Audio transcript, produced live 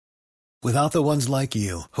Without the ones like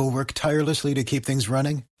you, who work tirelessly to keep things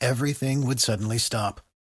running, everything would suddenly stop.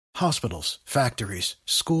 Hospitals, factories,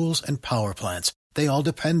 schools, and power plants, they all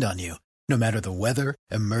depend on you. No matter the weather,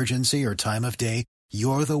 emergency, or time of day,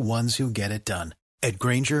 you're the ones who get it done. At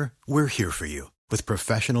Grainger, we're here for you with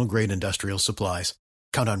professional-grade industrial supplies.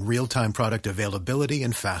 Count on real-time product availability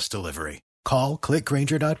and fast delivery. Call,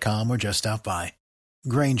 clickgrainger.com, or just stop by.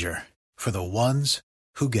 Grainger, for the ones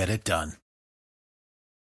who get it done.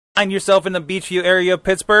 Find yourself in the Beachview area of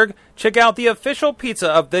Pittsburgh? Check out the official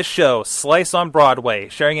pizza of this show, Slice on Broadway,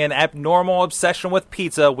 sharing an abnormal obsession with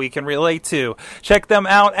pizza we can relate to. Check them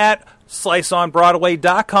out at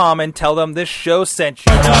sliceonbroadway.com and tell them this show sent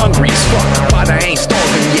you. Hungry as fuck, but I ain't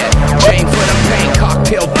starving yet. Chain for the pain,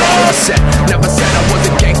 cocktail bar set. Never said I was a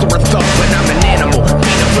gangster or thug, but I'm an animal.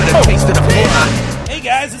 Peanut for the taste of the blood. Hey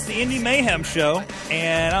guys, it's the Indy Mayhem Show,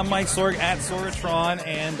 and I'm Mike Sorg at Sorgatron,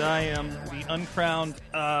 and I am the uncrowned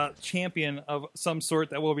champion of some sort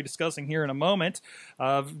that we'll be discussing here in a moment.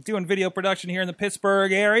 Doing video production here in the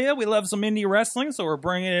Pittsburgh area. We love some indie wrestling, so we're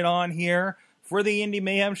bringing it on here for the Indy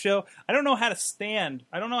Mayhem Show. I don't know how to stand.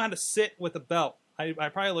 I don't know how to sit with a belt. I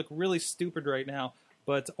probably look really stupid right now,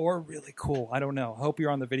 or really cool. I don't know. I hope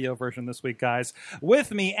you're on the video version this week, guys.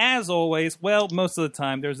 With me, as always, well, most of the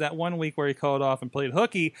time, there's that 1 week where he called off and played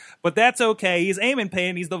hooky, but that's okay. He's Eamon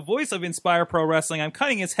Payne. He's the voice of Inspire Pro Wrestling. I'm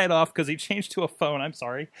cutting his head off because he changed to a phone. I'm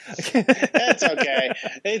sorry. That's okay.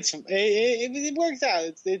 It works out.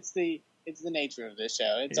 It's the nature of this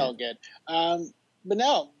show. It's all good. But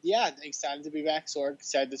no, yeah, excited to be back, Sorg.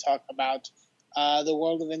 Excited to talk about the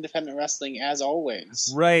world of independent wrestling, as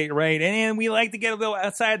always. Right. And we like to get a little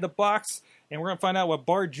outside the box, and we're going to find out what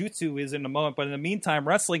Barjutsu is in a moment. But in the meantime,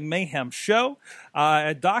 Wrestling Mayhem Show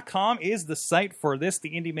 .com is the site for this,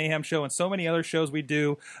 the Indie Mayhem Show, and so many other shows we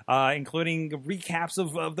do, including recaps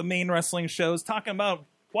of the main wrestling shows, talking about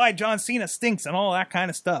why John Cena stinks and all that kind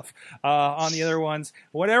of stuff on the other ones.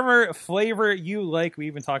 Whatever flavor you like. We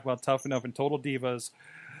even talk about Tough Enough and Total Divas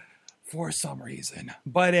for some reason.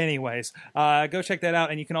 But anyways, go check that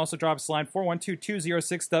out. And you can also drop us a line,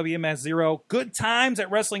 412-206-WMS0. Good times at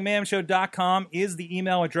WrestlingMayhemShow.com is the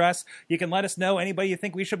email address. You can let us know anybody you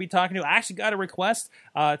think we should be talking to. I actually got a request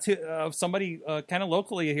of somebody kind of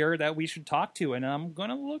locally here that we should talk to, and I'm going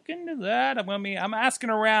to look into that. I'm asking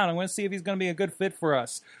around. I'm going to see if he's going to be a good fit for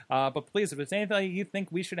us. But please, if there's anything you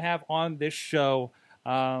think we should have on this show,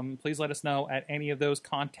 please let us know at any of those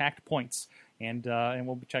contact points. And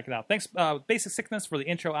we'll check it out. Thanks, Basic Sickness, for the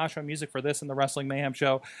intro, outro music for this and the Wrestling Mayhem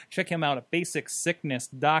Show. Check him out at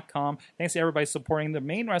basicsickness.com. Thanks to everybody supporting the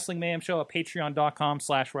main Wrestling Mayhem Show at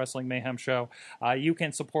patreon.com/Wrestling Mayhem Show. You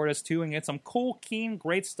can support us too and get some cool, keen,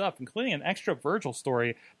 great stuff, including an extra Virgil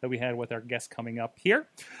story that we had with our guest coming up here.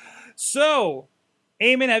 So,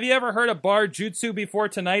 Eamon, have you ever heard of Barjutsu before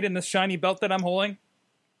tonight in this shiny belt that I'm holding?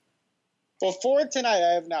 Before tonight,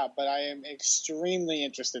 I have not, but I am extremely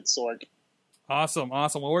interested, Sorg. Awesome.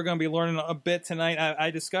 Well, we're going to be learning a bit tonight. I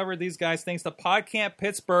discovered these guys thanks to PodCamp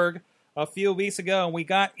Pittsburgh a few weeks ago, and we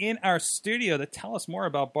got in our studio to tell us more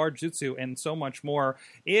about Barjutsu and so much more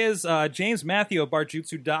is James Matthew of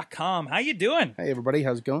Barjutsu.com. How you doing? Hey, everybody.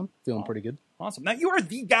 How's it going? Feeling pretty good. Awesome. Now, you are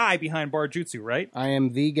the guy behind Barjutsu, right? I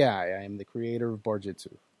am the guy. I am the creator of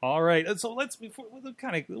Barjutsu. All right, so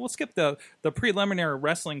we'll skip the preliminary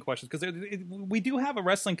wrestling questions because we do have a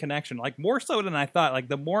wrestling connection, like more so than I thought. Like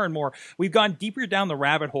the more and more we've gone deeper down the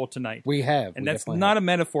rabbit hole tonight. We have, and that's not a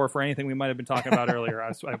metaphor for anything we might have been talking about earlier.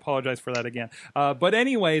 I apologize for that again. But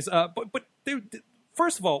anyways,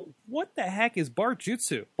 first of all, what the heck is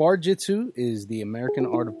Barjutsu? Barjutsu is the American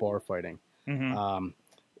art of bar fighting. Mm-hmm.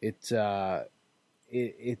 It's an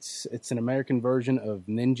American version of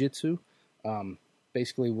ninjutsu.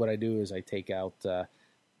 Basically, what I do is I take out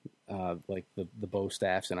like the bow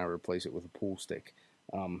staffs and I replace it with a pool stick.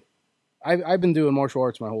 I've been doing martial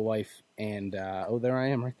arts my whole life, and there I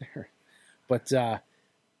am right there. But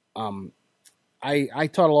I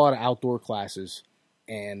taught a lot of outdoor classes,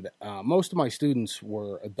 and most of my students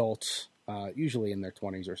were adults, usually in their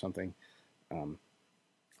 20s or something. And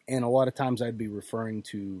a lot of times I'd be referring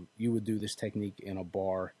to, you would do this technique in a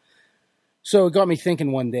bar. So it got me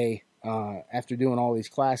thinking one day, after doing all these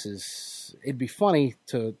classes, it'd be funny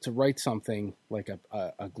to write something like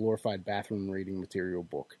a glorified bathroom reading material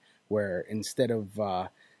book, where instead of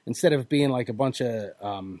being like a bunch of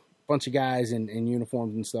guys in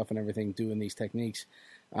uniforms and stuff and everything doing these techniques,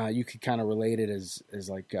 you could kind of relate it as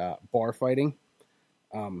like bar fighting.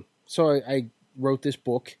 So I wrote this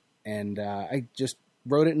book, and I just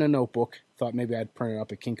wrote it in a notebook. Thought maybe I'd print it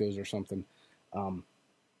up at Kinko's or something,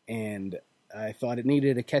 and I thought it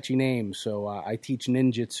needed a catchy name, so I teach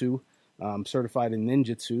ninjutsu. certified in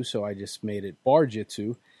ninjutsu, so I just made it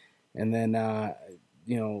Barjutsu, and then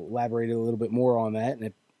elaborated a little bit more on that, and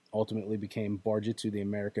it ultimately became Barjutsu, the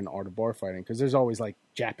American art of bar fighting, because there's always like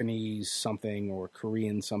Japanese something or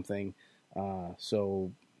Korean something,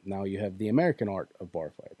 so now you have the American art of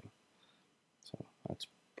bar fighting. So that's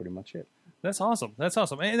pretty much it. That's awesome. That's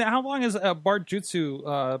awesome. And how long has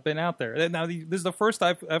Barjutsu been out there? Now, this is the first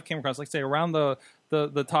I've came across. Like say around the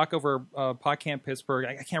talk over PodCamp Pittsburgh.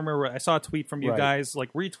 I can't remember. I saw a tweet from you guys,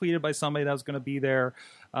 like retweeted by somebody that was going to be there.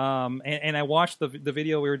 And I watched the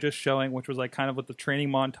video we were just showing, which was like kind of with the training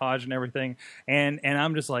montage and everything. And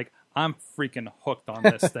I'm just like, I'm freaking hooked on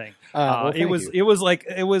this thing. It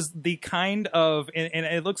was the kind of, and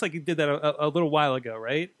it looks like you did that a little while ago,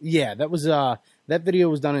 right? Yeah, that was that video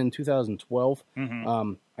was done in 2012.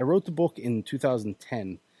 Mm-hmm. I wrote the book in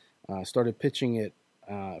 2010. Started pitching it.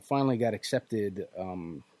 Finally got accepted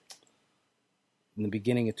in the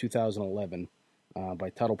beginning of 2011 by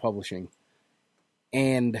Tuttle Publishing,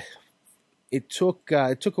 and it took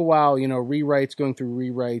a while. Rewrites, going through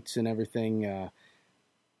rewrites and everything.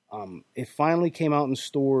 It finally came out in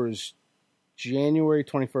stores January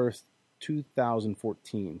 21st,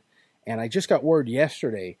 2014. And I just got word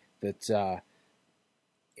yesterday that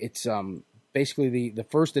it's basically the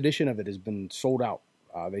first edition of it has been sold out.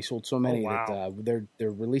 They sold so many that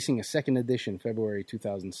they're releasing a second edition February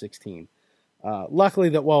 2016. Luckily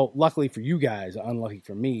for you guys, unlucky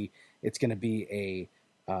for me, it's going to be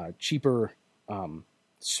a cheaper,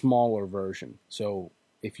 smaller version. So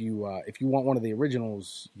if you want one of the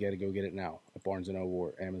originals, you got to go get it now at Barnes & Noble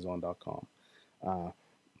or Amazon.com.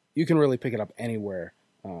 You can really pick it up anywhere,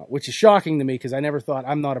 which is shocking to me because I never thought,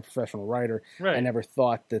 I'm not a professional writer. Right. I never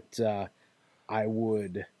thought that I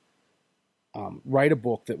would write a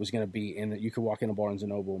book that was going to be in that you could walk into Barnes &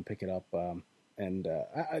 Noble and pick it up.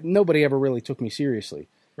 Nobody ever really took me seriously.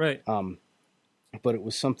 Right. But it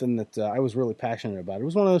was something that I was really passionate about. It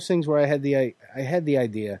was one of those things where I had the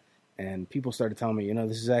idea. And people started telling me,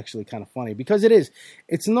 this is actually kind of funny because it is.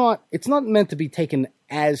 It's not meant to be taken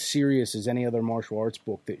as serious as any other martial arts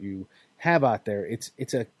book that you have out there.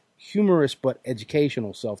 It's a humorous but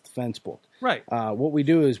educational self-defense book. Right. What we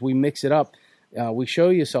do is we mix it up. We show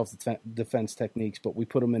you self-defense techniques, but we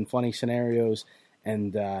put them in funny scenarios,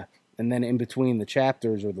 and then in between the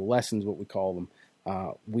chapters or the lessons, what we call them,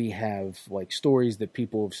 we have like stories that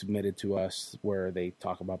people have submitted to us where they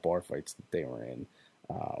talk about bar fights that they were in.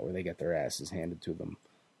 Or they get their asses handed to them.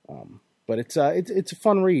 But it's a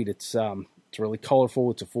fun read. It's really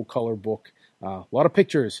colorful. It's a full color book. A lot of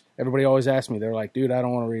pictures. Everybody always asks me, they're like, dude, I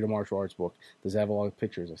don't want to read a martial arts book. Does it have a lot of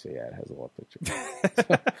pictures? I say, yeah, it has a lot of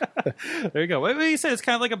pictures. There you go. Well, you said it's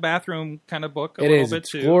kind of like a bathroom kind of book.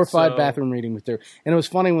 It's glorified bathroom reading material. And it was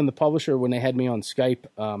funny when the publisher, when they had me on Skype,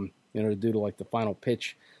 to do like the final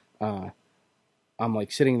pitch, I'm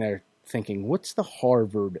like sitting there thinking, what's the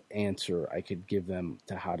Harvard answer I could give them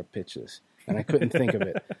to how to pitch this? And I couldn't think of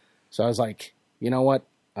it. So I was like, you know what?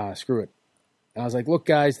 Screw it. And I was like, look,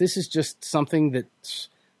 guys, this is just something that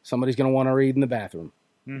somebody's going to want to read in the bathroom.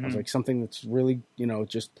 Mm-hmm. I was like, something that's really,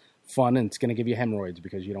 just fun, and it's going to give you hemorrhoids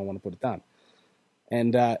because you don't want to put it down.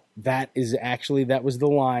 And that was the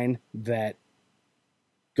line that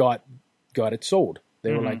got it sold.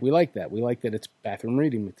 They were like, we like that. We like that it's bathroom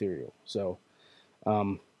reading material. So,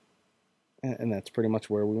 and that's pretty much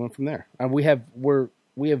where we went from there. We have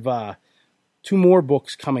two more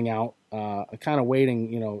books coming out. Kind of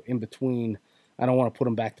waiting, in between. I don't want to put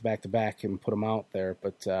them back to back to back and put them out there,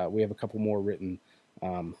 but we have a couple more written,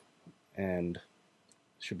 and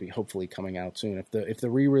should be hopefully coming out soon. If the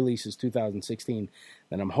re-release is 2016,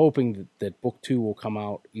 then I'm hoping that book 2 will come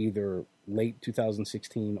out either late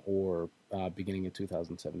 2016 or beginning of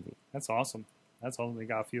 2017. That's awesome. That's all they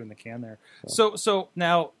got a few in the can there. So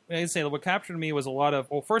now, I say what captured me was a lot of.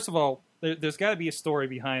 Well, first of all, there's got to be a story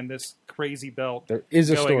behind this crazy belt. There is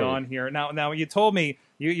a story going on here. Now you told me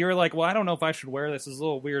you're like, well, I don't know if I should wear this. It's a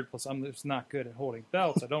little weird. Plus, I'm just not good at holding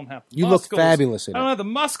belts. I don't have. The you muscles. Look fabulous in it. I don't have the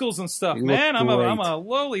muscles and stuff, you man. I'm great. a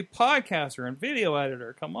lowly podcaster and video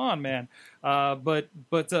editor. Come on, man. But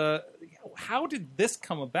how did this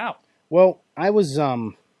come about? Well, I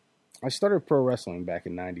started pro wrestling back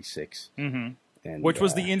in '96. Mm-hmm. And, which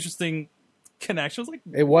was the interesting connection.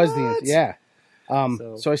 It was yeah.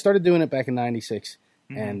 So I started doing it back in '96,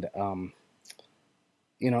 and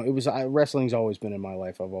it was wrestling's always been in my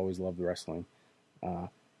life. I've always loved wrestling,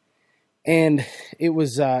 and it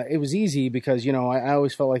was easy because I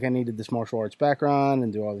always felt like I needed this martial arts background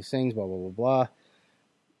and do all these things, blah blah blah blah.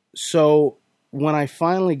 So when I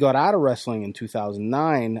finally got out of wrestling in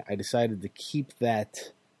 2009, I decided to keep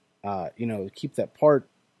that, keep that part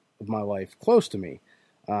of my life close to me.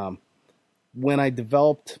 when I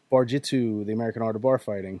developed Barjutsu, the American Art of Bar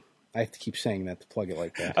Fighting, I have to keep saying that to plug it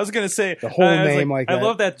like that. I was going to say the whole name like that. I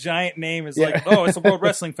love that giant name. Is like, oh, it's the World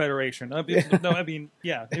Wrestling Federation. No, I mean,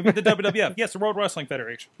 yeah, even the WWF. Yes, the World Wrestling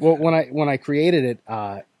Federation. Well, when I created it,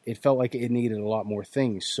 it felt like it needed a lot more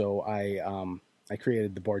things. So I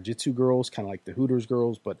created the Barjutsu girls, kind of like the Hooters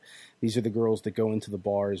girls, but these are the girls that go into the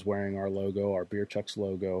bars wearing our logo, our Beer Chucks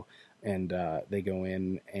logo, and they go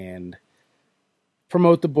in and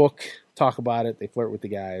promote the book, talk about it. They flirt with the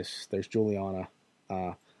guys. There's Juliana.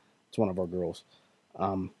 It's one of our girls.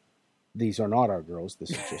 These are not our girls.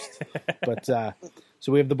 This is just. But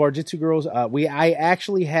so we have the Barjutsu girls. I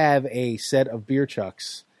actually have a set of Beer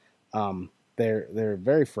Chucks. They're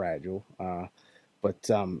very fragile, but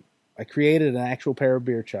I created an actual pair of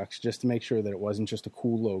Beer Chucks just to make sure that it wasn't just a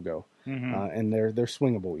cool logo. And they're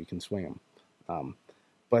swingable. You can swing them.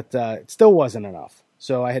 But it still wasn't enough.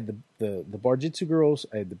 So I had the Barjutsu girls.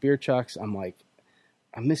 I had the Beer Chucks. I'm like,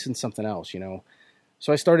 I'm missing something else, you know.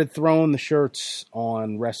 So I started throwing the shirts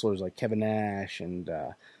on wrestlers like Kevin Nash and,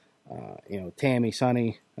 Tammy,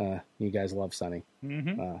 Sonny. You guys love Sonny.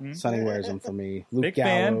 Sonny wears them for me. Luke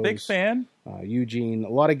Gallows. Big fan. Eugene. A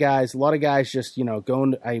lot of guys just,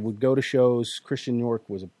 I would go to shows. Christian York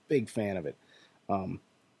was a big fan of it.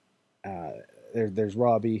 There's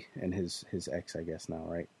Robbie and his ex, I guess now,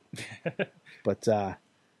 right?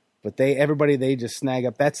 But they just snag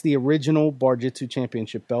up. That's the original Barjutsu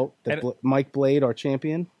championship belt. Mike Blade, our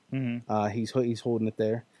champion, he's holding it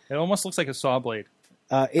there. It almost looks like a saw blade.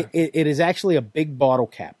 It is actually a big bottle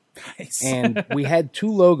cap. Nice. And we had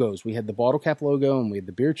two logos. We had the bottle cap logo and we had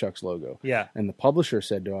the Beer Chucks logo. Yeah. And the publisher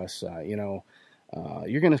said to us,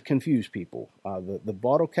 you're going to confuse people. The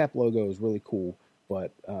bottle cap logo is really cool,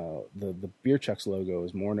 but the Beer Chucks logo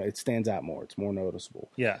is more. It stands out more. It's more noticeable.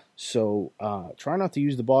 Yeah. So try not to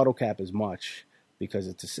use the bottle cap as much because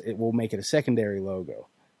it will make it a secondary logo.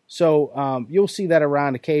 So you'll see that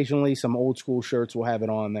around occasionally. Some old school shirts will have it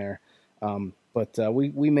on there. But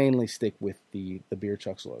we mainly stick with the Beer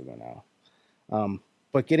Chucks logo now.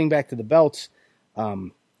 But getting back to the belts,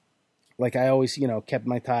 like I always, kept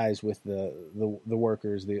my ties with the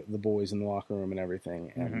workers, the boys in the locker room and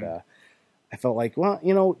everything. And I felt like,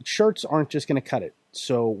 well, shirts aren't just going to cut it.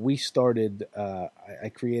 So we started, I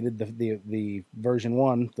created the version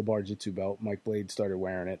 1, the Barjutsu belt. Mike Blade started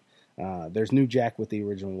wearing it. There's New Jack with the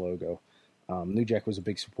original logo. New Jack was a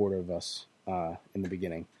big supporter of us in the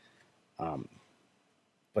beginning.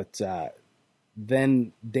 But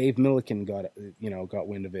then Dave Milliken got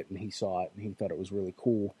wind of it and he saw it and he thought it was really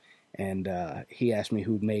cool. And he asked me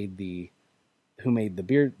who made the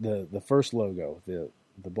first logo, the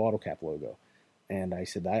bottle cap logo. And I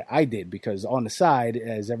said, I did, because on the side,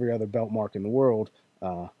 as every other belt mark in the world,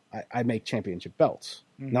 I make championship belts.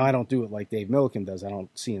 Now I don't do it like Dave Milliken does. I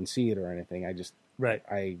don't CNC it or anything. I just,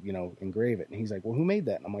 I engrave it. And he's like, well, who made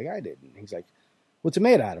that? And I'm like, I did. And he's like, what's it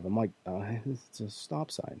made out of? I'm like, it's a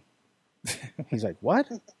stop sign. He's like,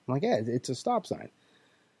 what? I'm like, yeah, it's a stop sign.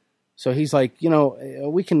 So he's like,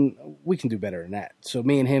 we can do better than that. So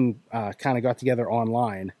me and him kind of got together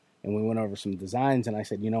online and we went over some designs. And I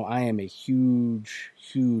said, I am a huge,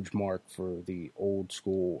 huge mark for the old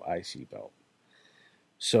school IC belt.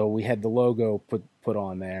 So we had the logo put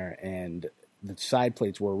on there, and the side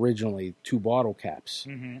plates were originally 2 bottle caps.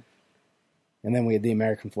 And then we had the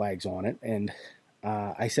American flags on it. And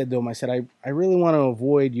I said to him, I really want to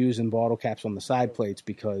avoid using bottle caps on the side plates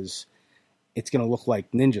because it's going to look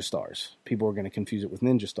like Ninja Stars. People are going to confuse it with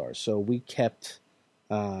Ninja Stars. So we kept,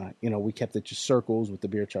 it just circles with the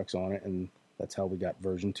Beer Chucks on it, and that's how we got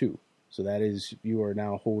version 2. So that is, you are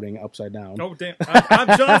now holding upside down. Oh, damn.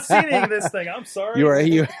 I'm John Cena-ing this thing. I'm sorry.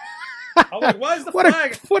 You. I'm like, why is the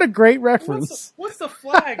flag? What a great reference. What's the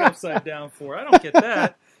flag upside down for? I don't get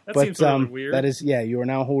that. That seems really weird. That is, you are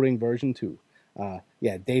now holding version 2.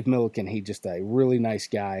 Dave Milliken, he just a really nice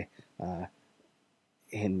guy.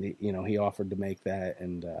 And, he offered to make that,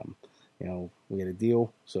 and, we had a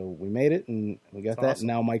deal. So we made it, and we got that. Awesome.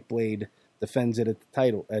 And now Mike Blade defends it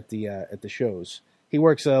at the shows. He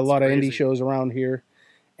works a lot of indie shows around here,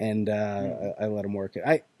 and I let him work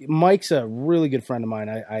it. Mike's a really good friend of mine.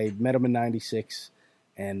 I met him in '96,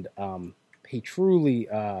 and he truly.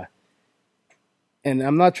 And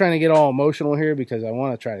I'm not trying to get all emotional here because I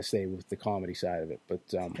want to try to stay with the comedy side of it. But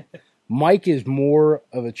Mike is more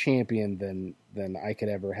of a champion than I could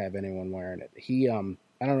ever have anyone wearing it. He, I don't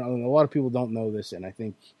know. A lot of people don't know this, and I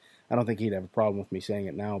don't think he'd have a problem with me saying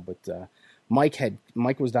it now. But Mike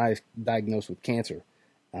was diagnosed with cancer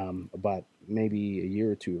about maybe a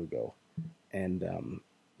year or two ago, and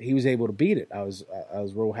he was able to beat it. I was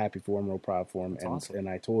real happy for him, real proud for him. That's awesome. And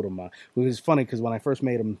I told him it was funny because when I first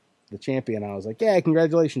met him the champion. I was like, yeah,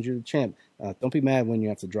 congratulations, you're the champ. Don't be mad when you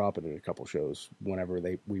have to drop it at a couple shows whenever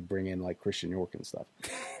we bring in like Christian York and stuff.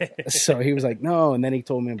 So he was like, no. And then he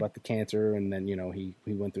told me about the cancer. And then, he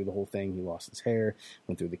went through the whole thing. He lost his hair,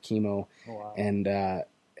 went through the chemo. Oh, wow. And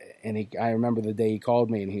I remember the day he called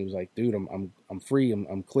me and he was like, dude, I'm free.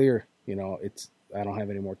 I'm clear. I don't have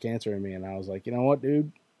any more cancer in me. And I was like, you know what,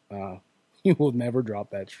 dude, you will never drop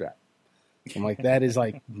that strap. I'm like, that is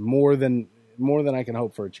like more than I can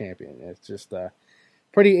hope for a champion. It's just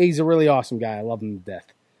he's a really awesome guy. I love him to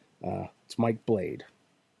death. It's Mike Blade.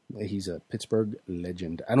 He's a Pittsburgh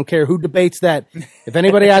legend. I don't care who debates that. If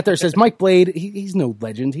anybody out there says Mike Blade, he's no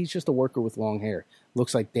legend. He's just a worker with long hair.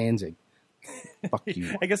 Looks like Danzig. Fuck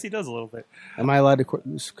you. I guess he does a little bit. Am I allowed to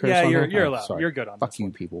curse? Yeah, on you're him? allowed. Sorry. You're good on Fuck this you,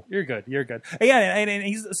 one. people. You're good. Yeah, and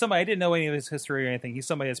he's somebody I didn't know any of his history or anything. He's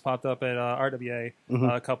somebody that's popped up at RWA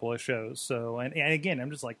a couple of shows. So and again, I'm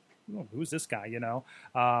just like, oh, who's this guy?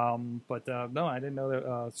 But no, I didn't know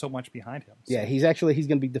there, so much behind him. So. Yeah, he's going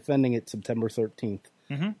to be defending it September 13th.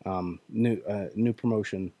 New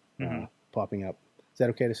promotion popping up. Is that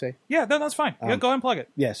okay to say? Yeah, that's fine. Go ahead and plug it.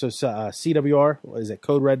 Yeah, so CWR, is it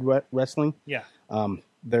Code Red Wrestling? Yeah.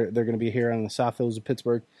 They're going to be here on the South Hills of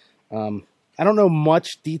Pittsburgh. I don't know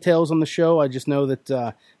much details on the show. I just know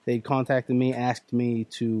that they contacted me, asked me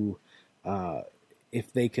to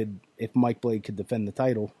if Mike Blade could defend the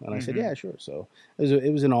title, and I said, yeah, sure. So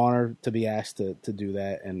it was an honor to be asked to do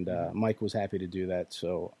that, and Mike was happy to do that.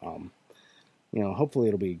 So hopefully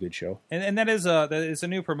it'll be a good show. And that is a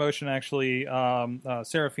new promotion actually.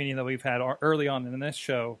 Sarah Feeney that we've had early on in this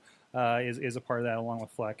show. Is a part of that along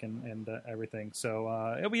with Fleck and everything.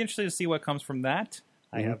 So it'll be interesting to see what comes from that.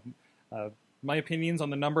 I have my opinions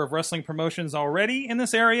on the number of wrestling promotions already in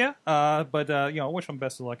this area, but wish them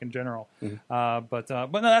best of luck in general. But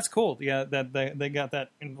no, that's cool. Yeah, that they got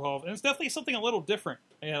that involved, and it's definitely something a little different,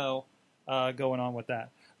 going on with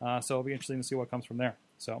that. So it'll be interesting to see what comes from there.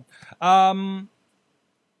 So.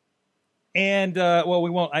 And we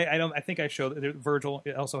won't. I don't. I think I showed that Virgil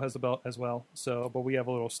also has the belt as well. So, but we have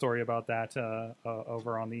a little story about that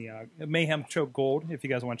over on the Mayhem Show Gold. If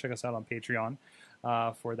you guys want to check us out on Patreon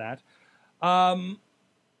for that.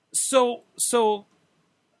 So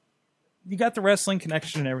you got the wrestling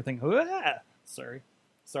connection and everything. Sorry.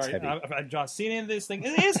 I've just seen into this thing.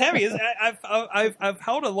 It is heavy. I've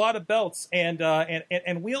held a lot of belts and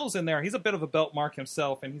wheels in there. He's a bit of a belt mark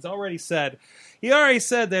himself, and he's already said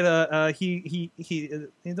that he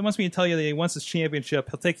wants me to tell you that he wants his championship.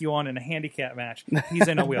 He'll take you on in a handicap match. He's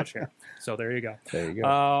in a wheelchair. So there you go. There you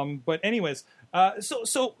go. But anyways,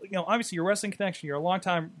 so obviously your wrestling connection. You're a long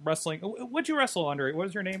time wrestling. What'd you wrestle under? What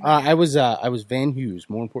was your name? I was Van Hughes.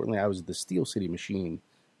 More importantly, I was the Steel City Machine.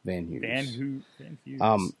 Van Hughes.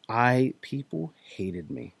 People hated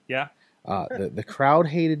me. Yeah. The crowd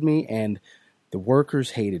hated me, and the workers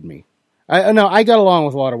hated me. I got along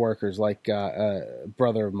with a lot of workers, like a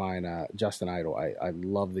brother of mine, Justin Idol. I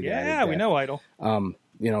love the guy. Yeah, we know Idol.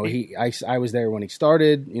 I was there when he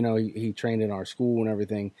started. He trained in our school and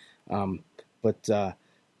everything. But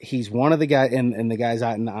he's one of the guys, and the guys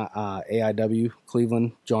out in AIW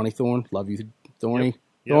Cleveland, Johnny Thorne. Love you, Thorny.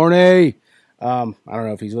 Yep. Thorny. I don't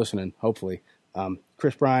know if he's listening. Hopefully,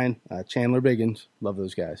 Chris Bryan, Chandler Biggins, love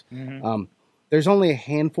those guys. There's only a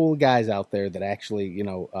handful of guys out there that actually,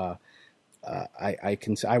 I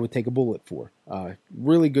would take a bullet for.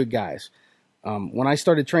 Really good guys. When I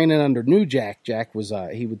started training under New Jack, Jack was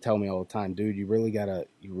he would tell me all the time, dude, you really gotta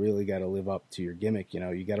live up to your gimmick.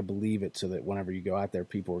 You gotta believe it so that whenever you go out there,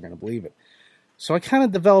 people are gonna believe it. So I kind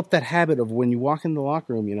of developed that habit of when you walk in the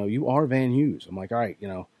locker room, you are Van Hughes. I'm like, all right,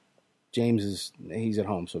 James he's at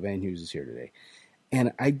home, so Van Hughes is here today.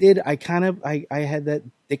 And I had that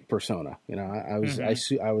dick persona. I was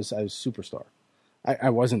superstar. I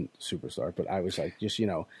wasn't superstar, but I was like, just,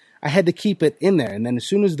 I had to keep it in there. And then as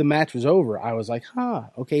soon as the match was over, I was like,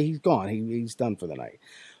 okay, he's gone. He's done for the night.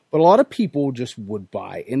 But a lot of people just would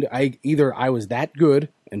buy. And either I was that good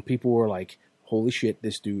and people were like, holy shit,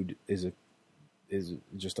 this dude is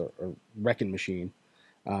just a wrecking machine.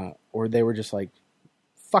 Or they were just like,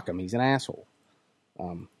 fuck him, he's an asshole.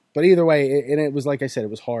 But either way, it was like I said, it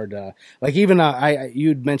was hard. You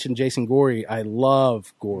had mentioned Jason Gorey. I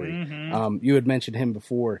love Gorey. You had mentioned him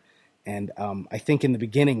before, and I think in the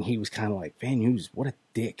beginning he was kind of like, Van Hughes, what a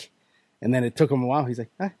dick. And then it took him a while. He's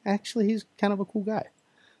like, actually, he's kind of a cool guy.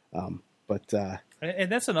 And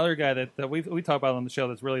that's another guy that we talk about on the show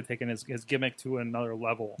that's really taken his gimmick to another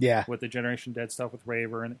level. Yeah. With the Generation Dead stuff with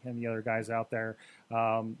Raver and the other guys out there.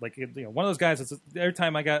 One of those guys that's every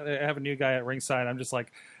time I have a new guy at ringside, I'm just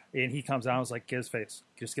like, and he comes out, I was like, get his face.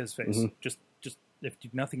 Just get his face. Just if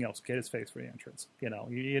nothing else, get his face for the entrance.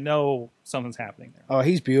 You know something's happening there. Oh,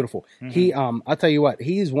 he's beautiful. Mm-hmm. He, I'll tell you what,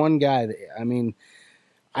 he's one guy that, I mean,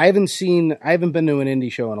 I haven't been to an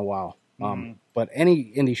indie show in a while. But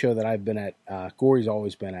any indie show that I've been at, Gory's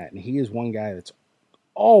always been at, and he is one guy that's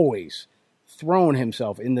always thrown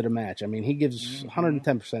himself into the match. I mean, he gives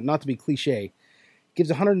 110%, not to be cliche,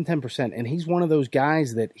 gives 110%, and he's one of those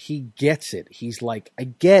guys that he gets it. He's like, I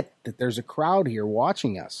get that there's a crowd here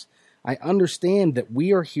watching us. I understand that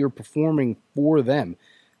we are here performing for them,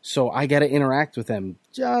 so I got to interact with them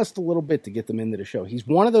just a little bit to get them into the show. He's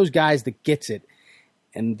one of those guys that gets it,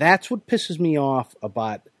 and that's what pisses me off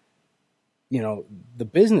about, the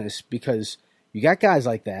business, because you got guys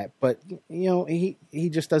like that, but, he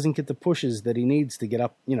just doesn't get the pushes that he needs to get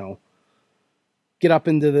up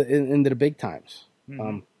into the big times.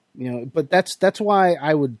 But that's why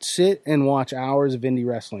I would sit and watch hours of indie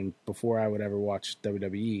wrestling before I would ever watch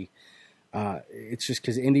WWE. It's just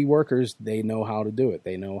because indie workers, they know how to do it.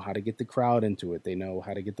 They know how to get the crowd into it. They know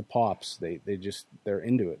how to get the pops. They're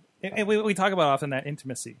into it. And we talk about often that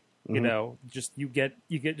intimacy. Just you get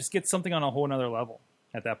something on a whole nother level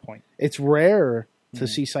at that point. It's rare to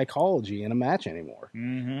see psychology in a match anymore.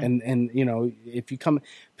 And if you come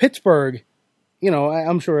Pittsburgh,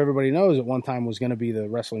 I'm sure everybody knows at one time was going to be the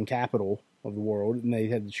wrestling capital of the world, and they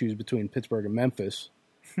had to choose between Pittsburgh and Memphis,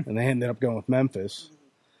 and they ended up going with Memphis.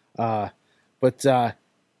 But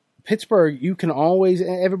Pittsburgh, you can always,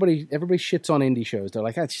 everybody shits on indie shows. They're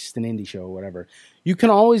like, that's just an indie show or whatever. You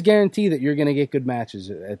can always guarantee that you're going to get good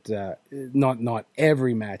matches. Not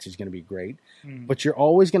every match is going to be great, but you're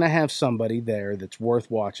always going to have somebody there that's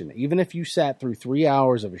worth watching. Even if you sat through 3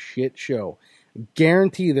 hours of a shit show,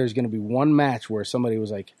 guarantee there's going to be one match where somebody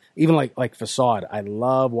was like, even like Facade. I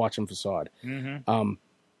love watching Facade.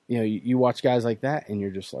 You watch guys like that, and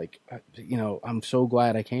you're just like, I'm so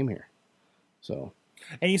glad I came here. So,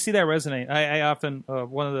 and you see that resonate. I often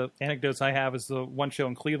one of the anecdotes I have is the one show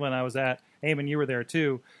in Cleveland I was at. Eamon, you were there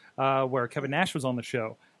too, where Kevin Nash was on the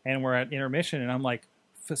show, and we're at intermission, and I'm like,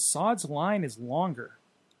 Facade's line is longer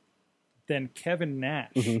than Kevin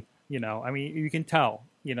Nash. I mean, you can tell.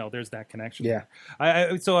 There's that connection. Yeah.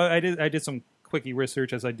 I did some quickie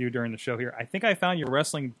research as I do during the show here. I think I found your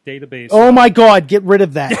wrestling database. Oh my God, get rid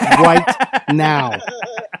of that right now.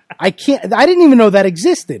 I didn't even know that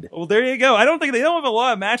existed. Well, there you go. They don't have a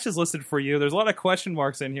lot of matches listed for you. There's a lot of question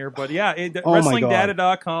marks in here, but yeah,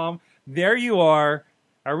 WrestlingData.com. There you are.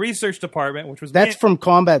 Our research department, which was from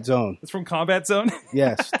Combat Zone. It's from Combat Zone.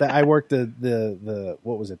 Yes, I worked the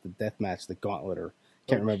what was it? The death match, the Gauntlet,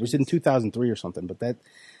 can't remember. It was in 2003 or something. But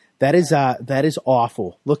that is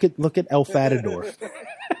awful. Look at El Fatador.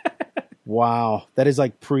 Wow, that is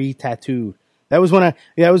like pre-tattooed. That was when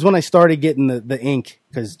I started getting the ink,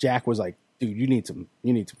 because Jack was like, dude, you need some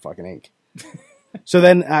fucking ink. So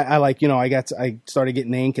then I started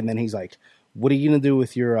getting ink, and then he's like, what are you gonna do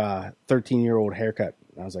with your 13-year-old haircut?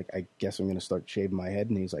 And I was like, I guess I'm gonna start shaving my head.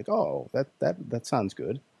 And he's like, oh, that sounds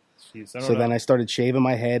good. Jeez, then I started shaving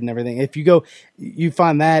my head and everything. If you go, you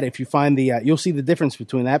find that. If you find you'll see the difference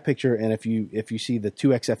between that picture and if you see the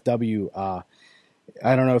 2XFW.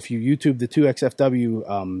 I don't know if you YouTube the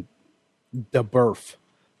 2XFW. The Birth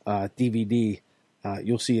DVD.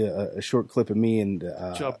 You'll see a short clip of me and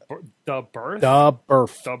The Birth. The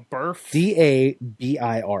Birth. The Birth.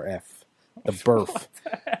 DABIRF. The Birth.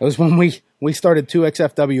 It was when we started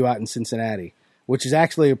 2XFW out in Cincinnati, which is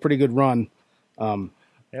actually a pretty good run.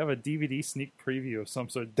 They have a DVD sneak preview of some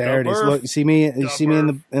sort. There it is. Look, you see me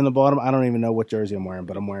in the bottom. I don't even know what jersey I'm wearing,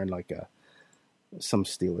 but I'm wearing like some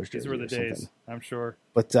Steelers jersey. These were the days, something. I'm sure.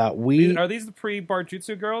 But are these the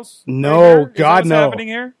pre-Barjutsu girls? No, right God, no. Happening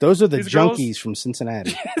here? Those are the junkies girls? from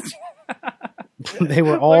Cincinnati. They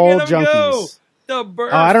were all junkies. The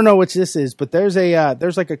Birth. I don't know which this is, but there's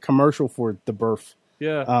like a commercial for The Birth.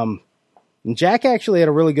 Yeah. And Jack actually had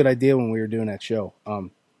a really good idea when we were doing that show.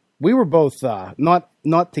 We were both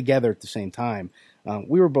not together at the same time.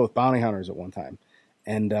 We were both bounty hunters at one time,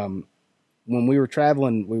 and when we were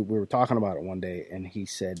traveling, we were talking about it one day, and he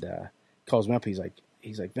said, calls me up. He's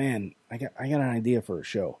like, man, I got an idea for a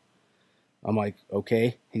show. I'm like,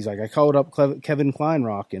 okay. He's like, I called up Kevin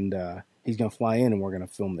Kleinrock, and he's gonna fly in, and we're gonna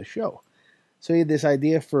film the show. So he had this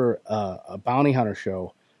idea for a bounty hunter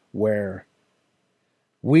show where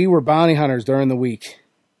we were bounty hunters during the week.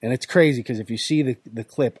 And it's crazy because if you see the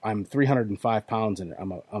clip, I'm 305 pounds and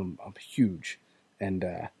I'm huge, and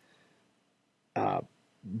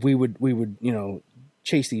we would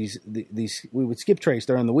chase these we would skip trace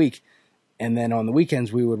during the week, and then on the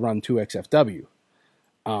weekends we would run 2XFW.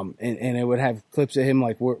 And it would have clips of him,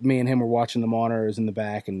 like me and him were watching the monitors in the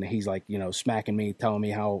back, and he's like, smacking me, telling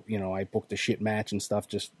me how, I booked a shit match and stuff.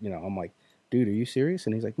 Just, I'm like, dude, are you serious?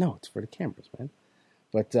 And he's like, no, it's for the cameras, man.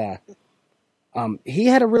 But he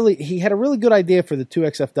had a really good idea for the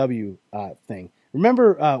 2XFW thing.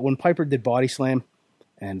 Remember when Piper did Body Slam,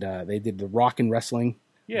 and they did the Rockin' Wrestling?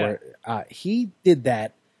 Yeah. Where, he did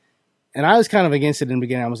that, and I was kind of against it in the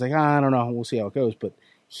beginning. I was like, I don't know, we'll see how it goes. But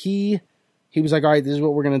he was like, all right, this is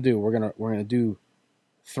what we're gonna do. We're gonna do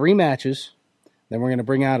 3 matches. Then we're gonna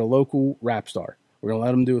bring out a local rap star. We're gonna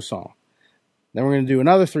let him do a song. Then we're gonna do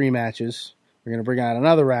another 3 matches. We're gonna bring out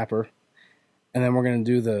another rapper, and then we're gonna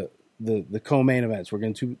do the co-main events. We're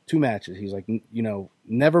gonna do 2 matches. He's like,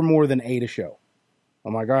 never more than 8 a show.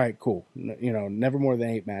 I'm like, all right, cool. Never more than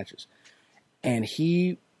 8 matches. And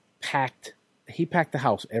he packed the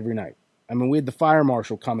house every night. I mean, we had the fire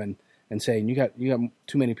marshal coming and saying, you got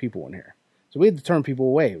too many people in here. So we had to turn people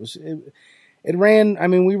away. It ran, I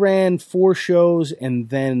mean, we ran 4 shows, and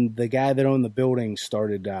then the guy that owned the building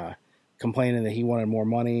started complaining that he wanted more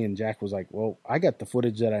money, and Jack was like, well, I got the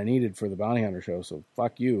footage that I needed for the Bounty Hunter show, so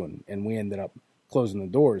fuck you, and we ended up closing the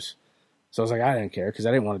doors. So I was like, I didn't care, because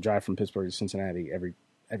I didn't want to drive from Pittsburgh to Cincinnati every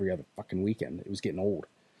other fucking weekend. It was getting old.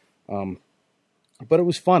 But it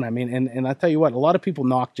was fun. I mean, and I tell you what, a lot of people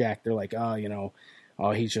knock Jack. They're like,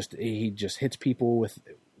 he just hits people with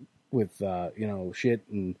shit,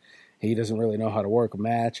 and he doesn't really know how to work a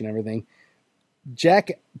match and everything.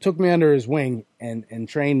 Jack took me under his wing and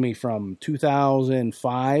trained me from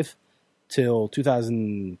 2005 till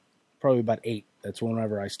 2000, probably about 8. That's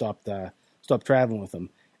whenever I stopped traveling with him.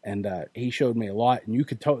 And he showed me a lot, and you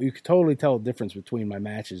could totally tell the difference between my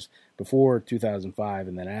matches before 2005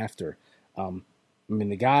 and then after. I mean,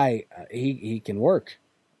 the guy, he can work.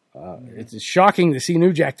 It's shocking to see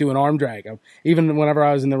New Jack do an arm drag. Even whenever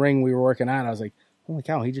I was in the ring, we were working out, I was like, holy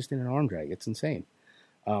cow, he just did an arm drag. It's insane.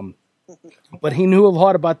 But he knew a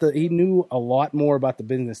lot more about the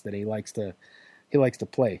business that he likes to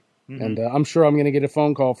play. Mm-hmm. And I'm sure I'm going to get a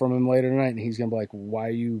phone call from him later tonight, and he's going to be like, why are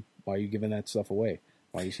you giving that stuff away?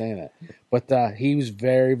 Why are you saying that? But he was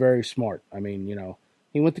very, very smart. I mean,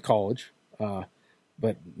 he went to college,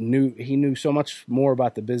 but he knew so much more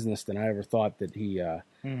about the business than I ever thought that he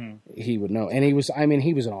would know. And he was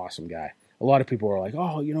an awesome guy. A lot of people were like,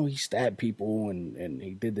 oh, he stabbed people and he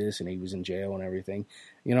did this and he was in jail and everything.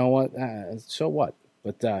 You know what? So what?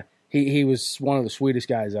 But he was one of the sweetest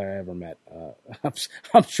guys I ever met.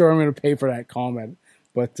 I'm sure I'm going to pay for that comment,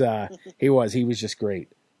 but he was just great.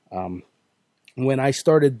 When I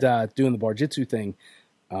started doing the Barjutsu thing,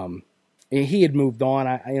 he had moved on.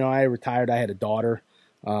 I retired. I had a daughter.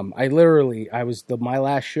 My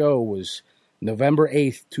last show was November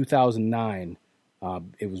 8th, 2009.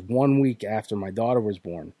 It was 1 week after my daughter was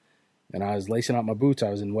born, and I was lacing up my boots.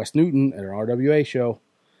 I was in West Newton at an RWA show,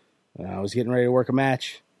 and I was getting ready to work a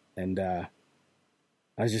match, and I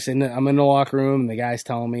was just I'm in the locker room, and the guy's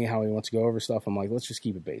telling me how he wants to go over stuff. I'm like, let's just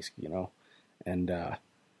keep it basic, and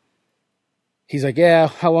he's like, yeah,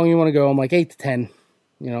 how long you want to go? I'm like, 8 to 10,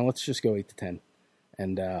 let's just go 8 to 10,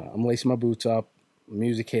 and I'm lacing my boots up,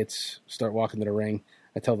 music hits, start walking to the ring.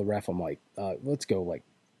 I tell the ref, I'm like, let's go like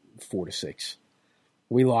 4 to 6.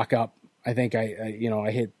 We lock up. I think I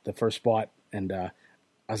hit the first spot, and I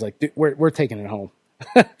was like, dude, we're taking it home.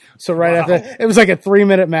 So right after, it was like a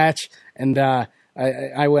 3-minute match, and I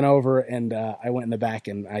went over and I went in the back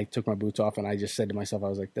and I took my boots off, and I just said to myself, I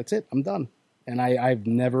was like, that's it, I'm done. And I've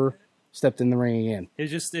never stepped in the ring again.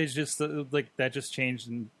 It's just like that just changed,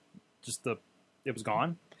 and it was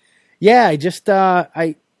gone. Yeah, it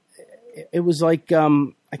was like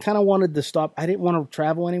I kind of wanted to stop. I didn't want to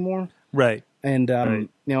travel anymore. Right. And,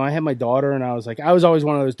 I had my daughter, and I was always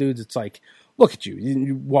one of those dudes that's like, look at you.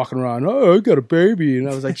 You're walking around, oh, I got a baby. And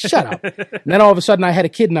I was like, shut up. And then all of a sudden I had a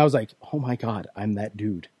kid, and I was like, oh, my God, I'm that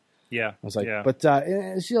dude. Yeah. I was like, but,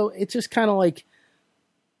 it's just kind of like,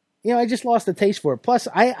 I just lost the taste for it. Plus,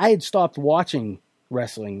 I had stopped watching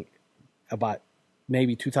wrestling about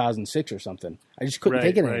maybe 2006 or something. I just couldn't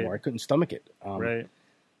take it anymore. I couldn't stomach it. Right.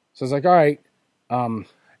 So I was like, all right. And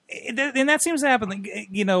that seems to happen. Like,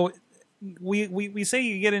 we say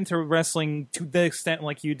you get into wrestling to the extent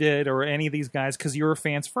like you did, or any of these guys, because you were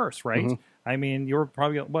fans first, right? Mm-hmm. I mean, you were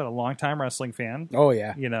probably a long-time wrestling fan. Oh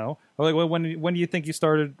yeah. Like when do you think you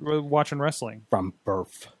started watching wrestling? From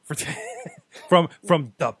birth. from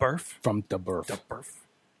the birth. From the birth. The birth.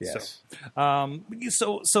 Yes.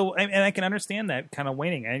 So, and I can understand that kind of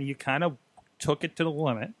waning, and you kind of took it to the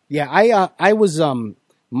limit. Yeah, I was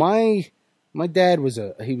my dad was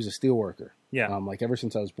a steel worker. Yeah. Like ever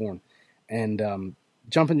since I was born. And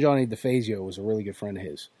Jumpin' Johnny DeFazio was a really good friend of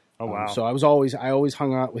his. Oh wow! So I always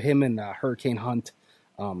hung out with him and Hurricane Hunt.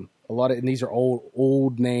 A lot of, and these are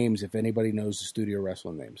old names if anybody knows the studio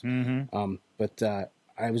wrestling names. Mm-hmm. But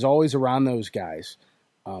I was always around those guys.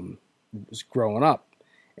 Was growing up,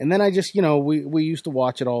 and then I just we used to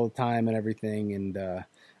watch it all the time and everything. And I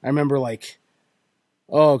remember like,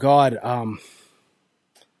 oh God, I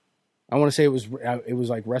want to say it was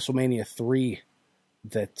like WrestleMania 3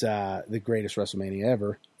 that the greatest WrestleMania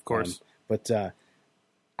ever, of course. But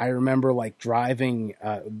I remember like driving,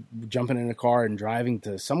 jumping in a car and driving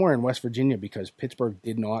to somewhere in West Virginia because Pittsburgh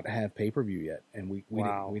did not have pay-per-view yet, and we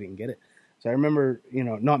didn't get it. So I remember,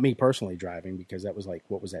 not me personally driving because that was like,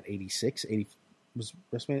 what was that, 86? 80, was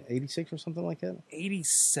WrestleMania 86 or something like that?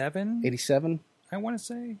 87? 87? I want to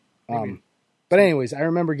say. But anyways, I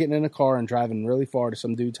remember getting in a car and driving really far to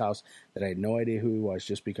some dude's house that I had no idea who he was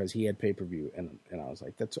just because he had pay-per-view. And I was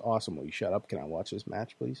like, that's awesome. Will you shut up? Can I watch this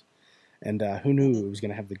match, please? And who knew it was going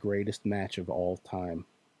to have the greatest match of all time?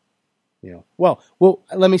 Well,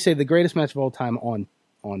 let me say the greatest match of all time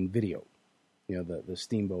on video. The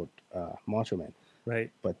Steamboat Macho Man. Right.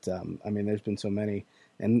 But there's been so many,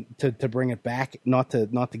 and to bring it back, not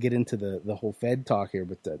to get into the whole Fed talk here,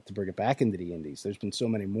 but to bring it back into the Indies, there's been so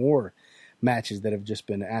many more matches that have just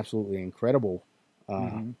been absolutely incredible.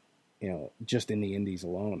 Just in the Indies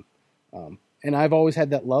alone. And I've always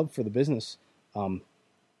had that love for the business, and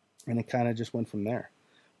it kind of just went from there.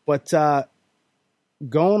 But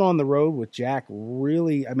going on the road with Jack,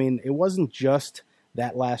 really, it wasn't just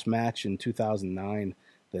that last match in 2009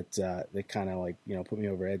 that kind of like, put me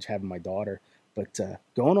over edge having my daughter. But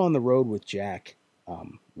going on the road with Jack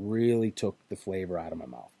really took the flavor out of my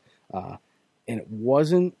mouth. And it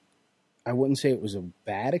wasn't, I wouldn't say it was a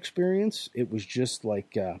bad experience. It was just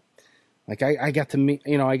like I got to meet,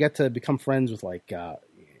 I got to become friends with like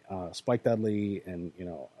Spike Dudley and,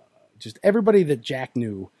 just everybody that Jack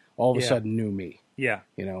knew all of a sudden knew me. Yeah.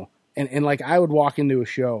 And like I would walk into a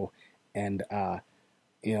show and,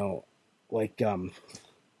 like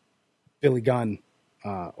Billy Gunn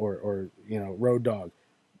or Road Dogg,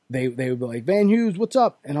 they would be like, Van Hughes, what's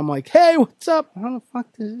up? And I'm like, hey, what's up? How the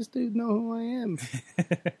fuck does this dude know who I am?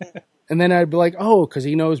 And then I'd be like, oh, because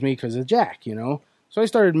he knows me because of Jack, So I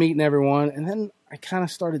started meeting everyone, and then I kind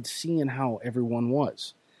of started seeing how everyone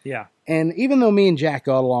was. Yeah. And even though me and Jack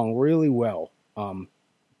got along really well,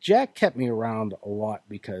 Jack kept me around a lot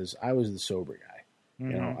because I was the sober guy.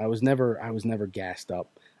 Mm-hmm. I was never gassed up.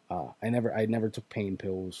 I never took pain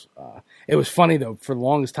pills. It was funny though. For the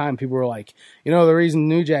longest time, people were like, the reason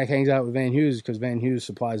New Jack hangs out with Van Hughes is because Van Hughes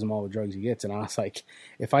supplies him all the drugs he gets. And I was like,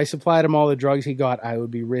 if I supplied him all the drugs he got, I would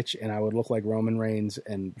be rich and I would look like Roman Reigns,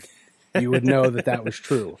 and you would know that was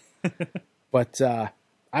true. But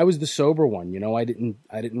I was the sober one. I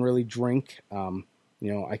didn't really drink.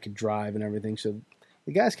 I could drive and everything. So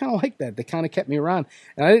the guys kind of liked that. They kind of kept me around,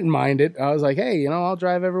 and I didn't mind it. I was like, hey, I'll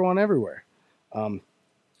drive everyone everywhere.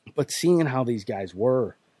 But seeing how these guys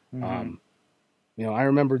were, I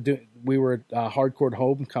remember we were at Hardcore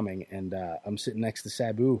Homecoming, and I'm sitting next to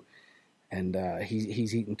Sabu, and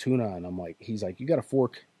he's eating tuna, and he's like, you got a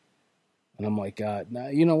fork? And I'm like, nah,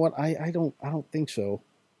 you know what? I don't think so.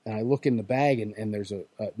 And I look in the bag, and there's a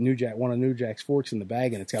New Jack, one of New Jack's forks in the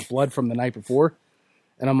bag, and it's got blood from the night before.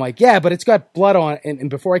 And I'm like, yeah, but it's got blood on it. And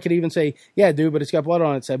before I could even say, yeah, dude, but it's got blood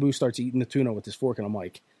on it, Sabu starts eating the tuna with his fork, and I'm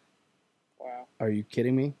like, wow, are you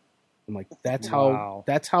kidding me? I'm like, that's Wow.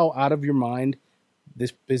 how out of your mind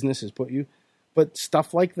this business has put you. But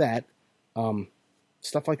stuff like that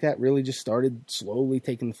really just started slowly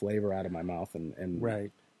taking the flavor out of my mouth, and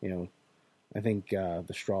Right. I think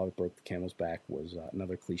the straw that broke the camel's back was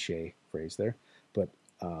another cliche phrase there. But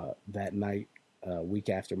that night, a week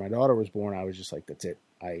after my daughter was born, I was just like, that's it.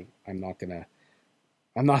 I'm not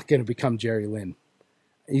gonna become Jerry Lynn.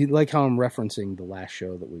 You like how I'm referencing the last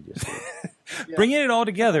show that we just did. Yeah. Bringing it all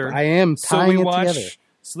together. I am tying it together.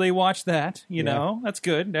 So they watch that, That's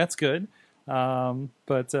good. That's good.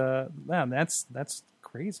 But man, that's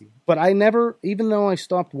crazy. But I never, even though I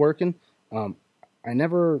stopped working, I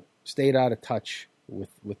never stayed out of touch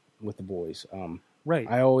with the boys. Right.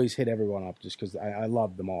 I always hit everyone up just because I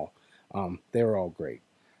loved them all. They were all great.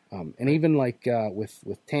 And even like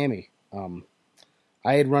with Tammy,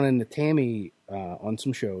 I had run into Tammy on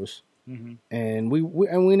some shows, and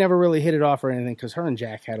we never really hit it off or anything because her and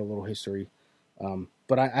Jack had a little history.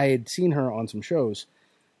 But I had seen her on some shows,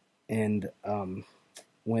 and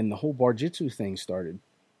when the whole Barjutsu thing started,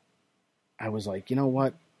 I was like, you know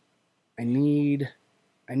what? I need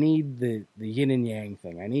the yin and yang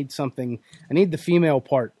thing. I need something. I need the female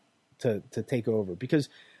part to take over, because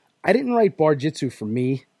I didn't write Barjutsu for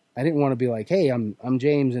me. I didn't want to be like, hey, I'm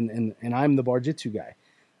James and I'm the Barjutsu guy.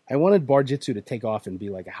 I wanted Barjutsu to take off and be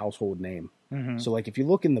like a household name. Mm-hmm. So like if you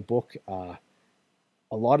look in the book, a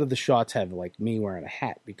lot of the shots have like me wearing a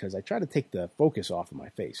hat because I try to take the focus off of my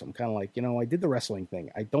face. I'm kind of like, I did the wrestling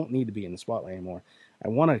thing. I don't need to be in the spotlight anymore. I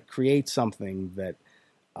want to create something that,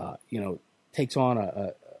 takes on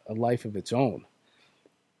a life of its own.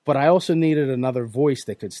 But I also needed another voice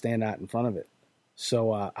that could stand out in front of it.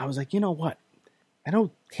 So I was like, you know what? I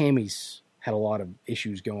know Tammy's had a lot of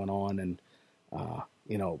issues going on, and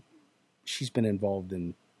she's been involved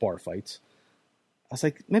in bar fights. I was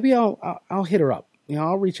like, maybe I'll hit her up.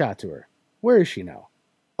 I'll reach out to her. Where is she now?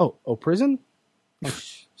 Oh, prison? Oh,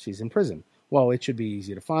 she's in prison. Well, it should be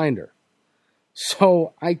easy to find her.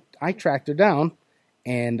 So I tracked her down,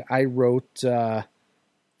 and I wrote a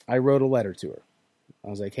letter to her. I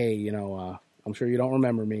was like, hey, I'm sure you don't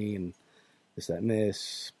remember me, and this, that, and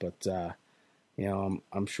this, but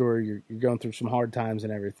I'm sure you're going through some hard times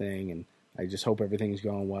and everything, and I just hope everything's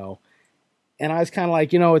going well. And I was kind of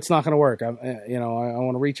like, it's not going to work. I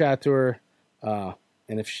want to reach out to her.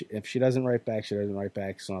 And if she doesn't write back, she doesn't write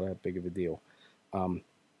back. It's not that big of a deal.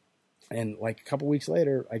 And like a couple weeks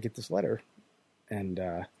later, I get this letter, and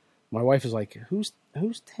my wife is like, "Who's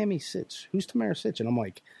Tammy Sitch? Who's Tamara Sitch?" And I'm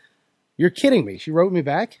like, "You're kidding me!" She wrote me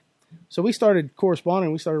back. So we started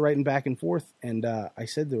corresponding. We started writing back and forth. And I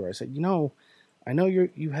said to her, I said, I know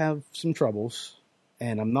you have some troubles,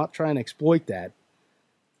 and I'm not trying to exploit that.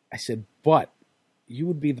 I said, but you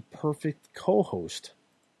would be the perfect co-host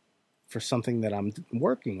for something that I'm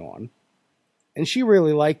working on. And she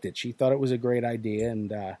really liked it. She thought it was a great idea.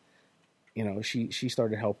 And, she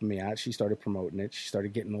started helping me out. She started promoting it. She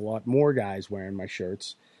started getting a lot more guys wearing my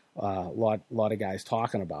shirts. A lot of guys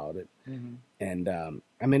talking about it. Mm-hmm.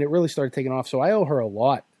 And, it really started taking off. So I owe her a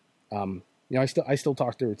lot. I still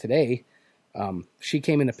talk to her today. She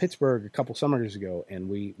came into Pittsburgh a couple summers ago, and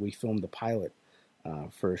we filmed the pilot,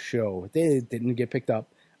 for a show. It didn't get picked up.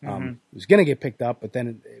 It was going to get picked up, but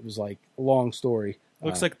then it was like a long story.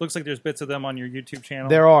 Looks like there's bits of them on your YouTube channel.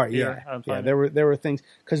 There are, yeah. There were things,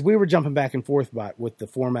 because we were jumping back and forth about what the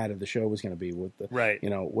format of the show was going to be, with the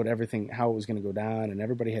what everything, how it was going to go down, and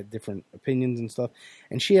everybody had different opinions and stuff.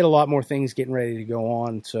 And she had a lot more things getting ready to go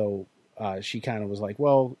on, so she kind of was like,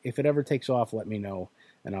 "Well, if it ever takes off, let me know,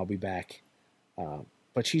 and I'll be back."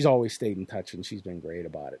 But she's always stayed in touch, and she's been great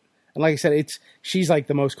about it. And like I said, she's like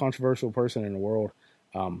the most controversial person in the world.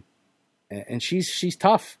 And she's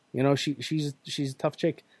tough, she's a tough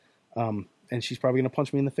chick. And she's probably going to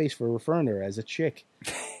punch me in the face for referring to her as a chick.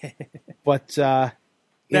 But,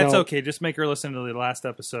 that's okay. Just make her listen to the last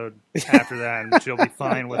episode after that, and she'll be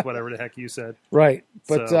fine with whatever the heck you said. Right.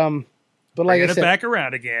 But, but like I said, back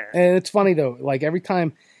around again. And it's funny though, like every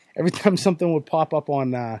time something would pop up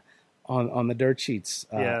on the dirt sheets,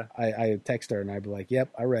 I text her and I'd be like, "Yep,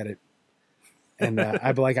 I read it." And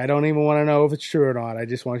I'd be like, "I don't even want to know if it's true or not. I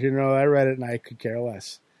just want you to know I read it, and I could care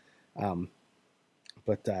less."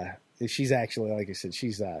 But she's actually, like I said,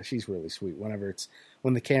 she's really sweet.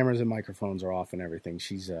 When the cameras and microphones are off and everything,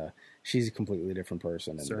 she's a completely different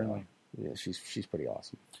person. And, certainly, she's pretty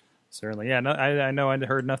awesome. Certainly, yeah. No, I know. I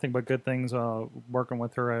heard nothing but good things working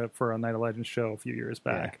with her for a Night of Legends show a few years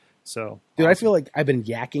back. Yeah. So, dude, awesome. I feel like I've been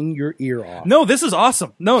yakking your ear off. No, this is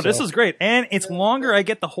awesome. This is great, and it's longer. I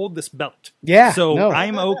get to hold this belt. Yeah, so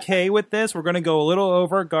I'm okay with this. We're going to go a little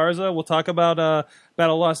over Garza. We'll talk about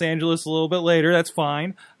Battle Los Angeles a little bit later. That's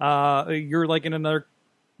fine. You're like in another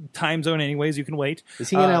time zone, anyways. You can wait.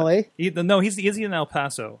 Is he in L.A.? No, he's in El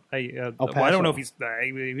Paso. El Paso. Well, I don't know if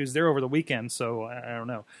he was there over the weekend, so I don't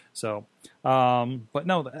know. So, but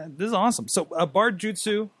no, this is awesome. So,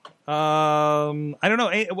 Barjutsu. I don't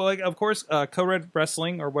know. Well, of course, Co-Red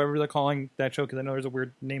Wrestling, or whatever they're calling that show, because I know there's a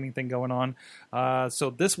weird naming thing going on. So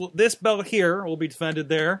this belt here will be defended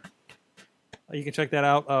there. You can check that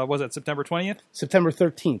out. Was it September 20th? September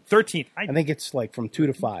 13th. 13th. I think it's like from 2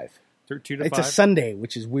 to 5. 2 to 5. It's a Sunday,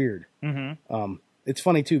 which is weird. Mm-hmm. It's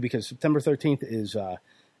funny too, because September 13th is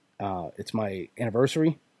it's my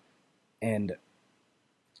anniversary, and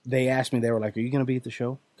they asked me, they were like, "Are you going to be at the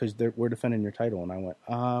show? Because we're defending your title." And I went,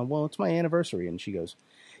 "Well, it's my anniversary." And she goes,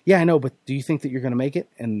 "Yeah, I know, but do you think that you're going to make it?"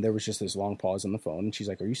 And there was just this long pause on the phone. And she's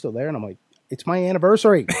like, "Are you still there?" And I'm like, "It's my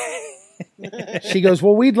anniversary." She goes,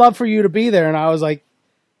 "Well, we'd love for you to be there." And I was like,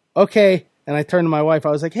 "Okay." And I turned to my wife. I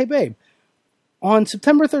was like, "Hey, babe, on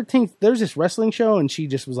September 13th, there's this wrestling show." And she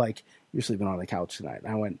just was like, "You're sleeping on the couch tonight."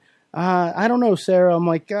 And I went, "I don't know, Sarah." I'm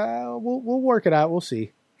like, we'll work it out. We'll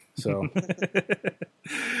see. So,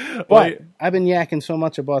 but I've been yakking so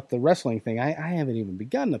much about the wrestling thing. I haven't even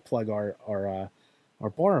begun to plug our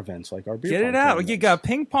bar events, like our beer. Get it out! Events. You got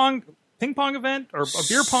ping pong event or a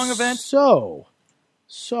beer pong event. So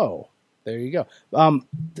There you go.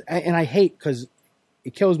 And I hate, because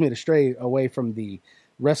it kills me to stray away from the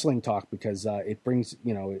wrestling talk, because it brings,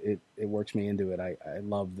 it works me into it.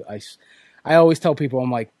 I always tell people,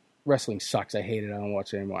 I'm like, wrestling sucks. I hate it. I don't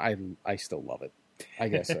watch it anymore. I still love it. I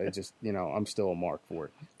guess I just, I'm still a mark for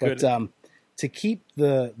it. But to keep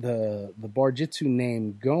the Barjutsu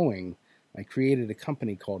name going, I created a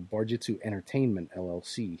company called Barjutsu Entertainment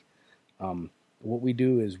LLC. What we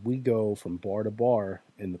do is we go from bar to bar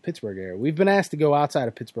in the Pittsburgh area. We've been asked to go outside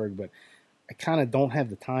of Pittsburgh, but I kind of don't have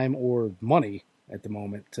the time or money at the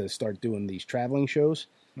moment to start doing these traveling shows,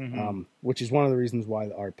 which is one of the reasons why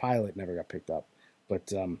our pilot never got picked up.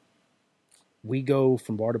 But we go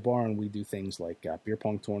from bar to bar, and we do things like beer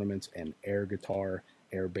pong tournaments and air guitar,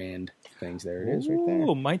 air band things. There it is right there.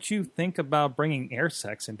 Oh, might you think about bringing air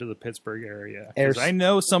sex into the Pittsburgh area? Because I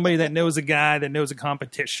know somebody that knows a guy that knows a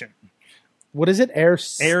competition. What is it? Air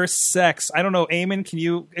sex. I don't know. Eamon, can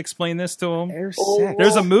you explain this to him? Air sex.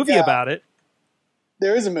 There's a movie about it.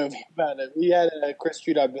 There is a movie about it. We had Chris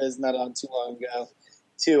True.biz not on too long ago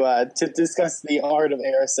to discuss the art of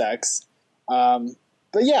air sex. But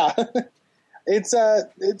yeah, it's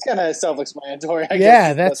kind of self-explanatory. I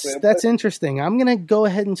guess that's interesting. I'm gonna go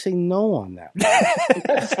ahead and say no on that.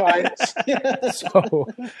 That's fine.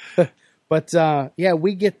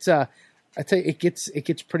 We get. I tell you, it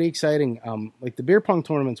gets pretty exciting. Like the beer pong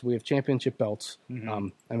tournaments, we have championship belts. We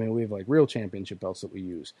have like real championship belts that we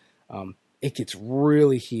use. It gets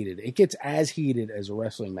really heated. It gets as heated as a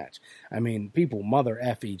wrestling match. I mean, people mother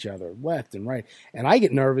F each other left and right. And I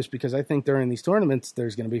get nervous because I think during these tournaments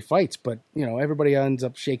there's going to be fights. But, everybody ends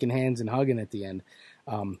up shaking hands and hugging at the end.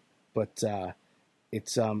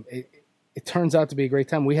 It turns out to be a great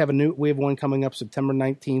time. We have one coming up September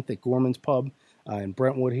 19th at Gorman's Pub in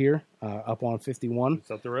Brentwood here, up on 51. It's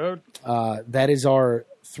up the road. That is our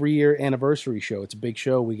 3-year anniversary show. It's a big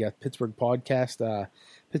show. We got Pittsburgh Podcast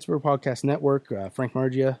Network, Frank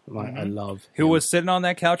Mergia, I love who him. was sitting on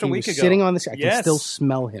that couch a week ago. Sitting on this, I can still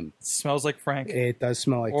smell him. It smells like Frank. It does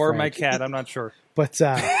smell like or Frank. my cat. I'm not sure. But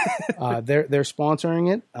they're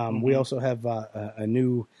sponsoring it. We also have a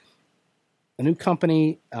new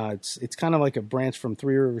company. It's kind of like a branch from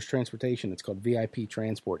Three Rivers Transportation. It's called VIP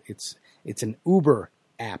Transport. It's an Uber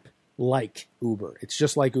app like Uber. It's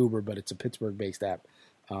just like Uber, but it's a Pittsburgh-based app.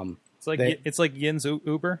 It's like Yin's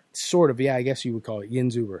Uber? Sort of, yeah, I guess you would call it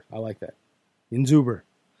Yin's Uber. I like that. Yin's Uber.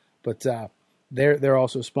 But they're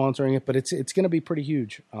also sponsoring it, but it's going to be pretty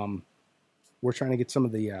huge. We're trying to get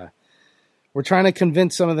we're trying to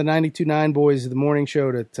convince some of the 92.9 boys of the morning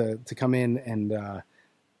show to come in and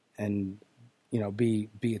be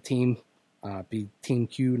a team, be Team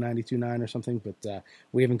Q 92.9 or something, but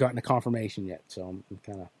we haven't gotten a confirmation yet, so I'm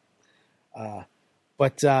kind of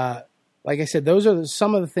like I said, those are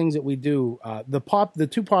some of the things that we do. The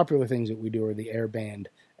two popular things that we do are the air band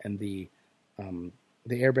and the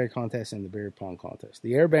air band contest and the beer pong contest.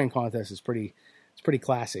 The air band contest is pretty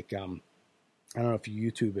classic. I don't know if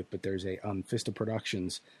you YouTube it, but there's a Fista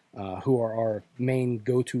Productions who are our main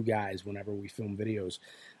go-to guys whenever we film videos.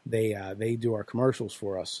 They do our commercials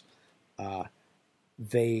for us.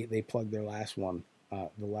 They plugged their last one, the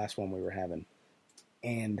last one we were having,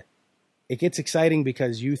 and it gets exciting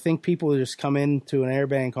because you think people just come into an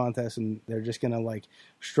airband contest and they're just going to like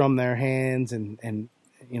strum their hands and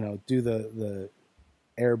do the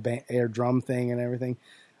air drum thing and everything.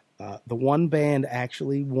 The one band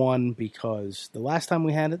actually won because the last time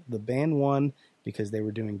we had it, the band won because they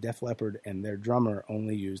were doing Def Leppard and their drummer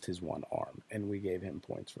only used his one arm, and we gave him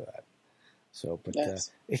points for that. So, but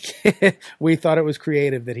yes. We thought it was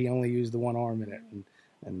creative that he only used the one arm in it,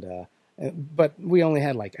 but we only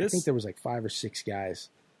had I think there was 5 or 6 guys.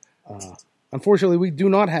 Unfortunately, we do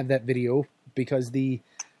not have that video because the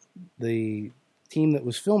team that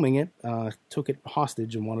was filming it took it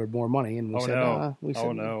hostage and wanted more money, and we said,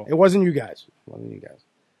 no, it wasn't you guys.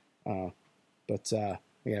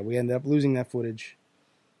 We ended up losing that footage,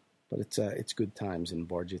 but it's good times in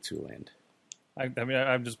Barjutsu land.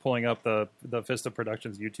 I'm just pulling up the Fista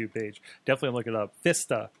Productions YouTube page. Definitely look it up.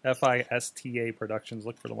 Fista, Fista Productions.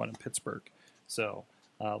 Look for the one in Pittsburgh. So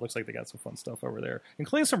looks like they got some fun stuff over there,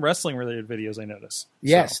 including some wrestling related videos. I notice.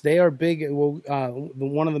 Yes, they are big. Well,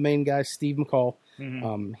 one of the main guys, Steve McCall.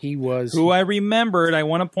 He was who I remembered. I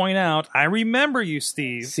want to point out. I remember you,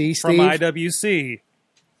 Steve, from IWC.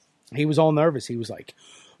 He was all nervous. He was like,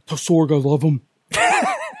 "Sorg, I love him."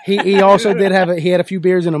 He also did have he had a few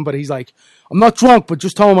beers in him, but he's like, "I'm not drunk, but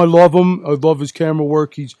just tell him I love him. I love his camera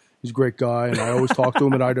work. He's a great guy, and I always talk to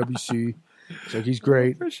him at IWC. He's like, he's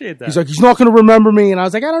great. Appreciate that. He's like, he's not going to remember me." And I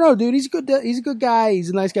was like, "I don't know, dude. He's a good guy. He's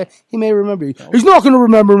a nice guy. He may remember you. He's not going to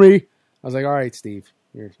remember me." I was like, "All right, Steve,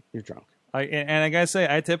 you're drunk." And I gotta say,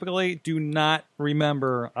 I typically do not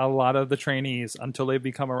remember a lot of the trainees until they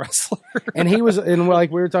become a wrestler. And he was, and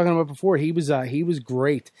like we were talking about before, he was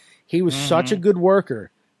great. He was such a good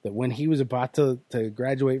worker that when he was about to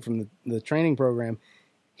graduate from the training program,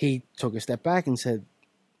 he took a step back and said,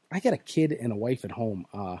 "I got a kid and a wife at home.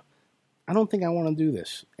 I don't think I want to do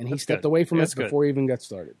this." And he stepped away from it before he even got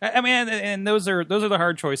started. I mean, and those are the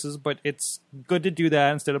hard choices, but it's good to do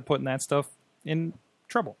that instead of putting that stuff in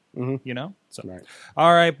trouble, you know? So, Right.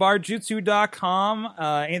 All right, barjutsu.com.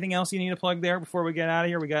 Anything else you need to plug there before we get out of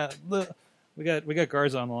here? We got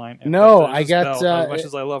Garza on the line. No, I got as much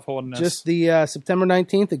as I love holding this. Just the September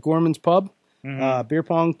 19th at Gorman's Pub beer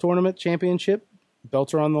pong tournament championship.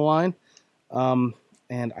 Belts are on the line.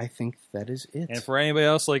 And I think that is it. And for anybody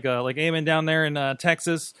else like Eamon down there in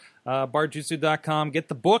Texas, barjutsu.com, get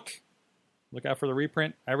the book. Look out for the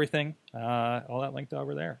reprint, everything. All that linked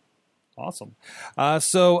over there. Awesome.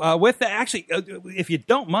 So with that, actually, if you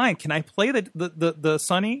don't mind, can I play the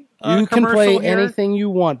Sunny you can commercial play here? anything you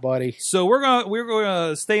want, buddy. So we're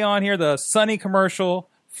gonna stay on here, the Sunny commercial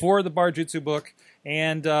for the Barjutsu book.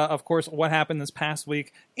 And, of course, what happened this past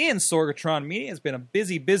week in Sorgatron Media has been a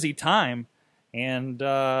busy time. And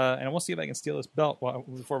we'll see if I can steal this belt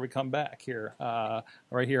before we come back here,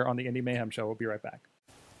 right here on the Indy Mayhem Show. We'll be right back.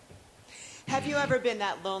 Have you ever been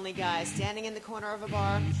that lonely guy standing in the corner of a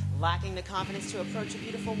bar, lacking the confidence to approach a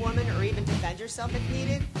beautiful woman or even defend yourself if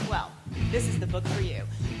needed? Well, this is the book for you.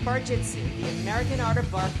 Barjutsu, the American art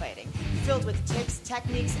of bar fighting, filled with tips,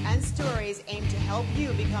 techniques, and stories aimed to help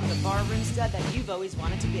you become the barroom stud that you've always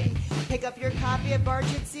wanted to be. Pick up your copy of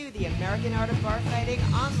Barjutsu, the American art of bar fighting,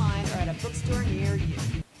 online or at a bookstore near you.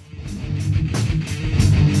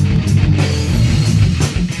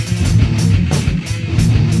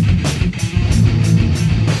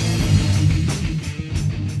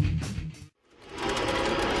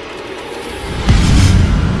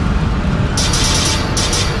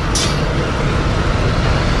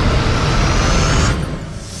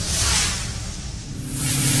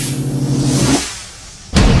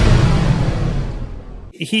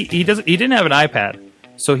 He didn't have an iPad,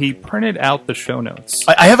 so he printed out the show notes.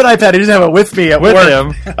 I have an iPad. I just have it with me at With work.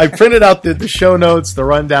 him. I printed out the show notes, the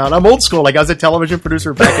rundown. I'm old school. Like I was a television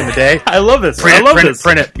producer back in the day. I love this. Print I love it. this.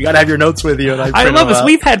 Print it. You got to have your notes with you. And I love this.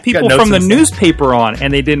 We've had people Got notes from the and stuff. newspaper on,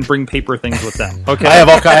 and they didn't bring paper things with them. Okay, I have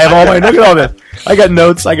all my. Look at all this. I got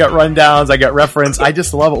notes. I got rundowns. I got reference. I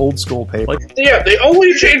just love old school paper. Yeah, they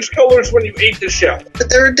only change colors when you eat the shell. But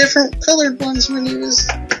there were different colored ones when he was.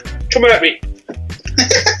 Come at me.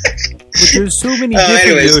 but there's so many different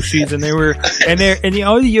anyways. Yoshis, and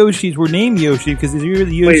all the Yoshis were named Yoshi because you're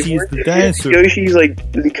the Yoshi is the dinosaur. Yoshi's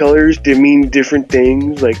like the colors they mean different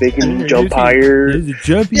things. Like they can jump higher. There's a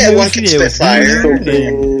jumpy Yeah, one Yoshi. can there spit was fire.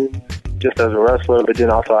 something. Just as a wrestler, but then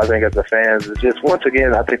also I think as a fan, it's just once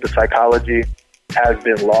again I think the psychology has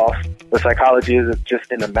been lost. The psychology isn't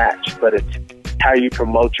just in the match, but it's how you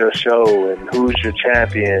promote your show and who's your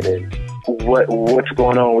champion and what's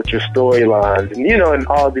going on with your storylines and and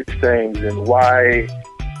all these things and why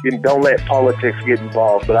you don't let politics get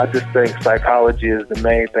involved. But I just think psychology is the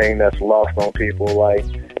main thing that's lost on people. Like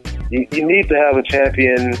you need to have a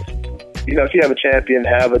champion. If you have a champion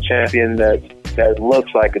that looks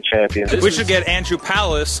like a champion. We should get Andrew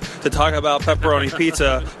Palace to talk about pepperoni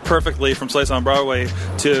pizza perfectly from Slice on Broadway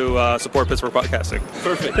to support Pittsburgh podcasting.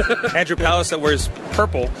 Perfect. Andrew Palace that wears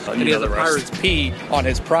purple. And he has a pirate's pee on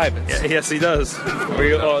his privates. Yes, he does. Go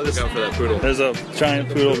for that poodle. There's a giant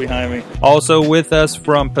poodle behind me. Also with us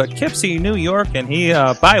from Poughkeepsie, New York, and he,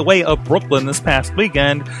 by way of Brooklyn this past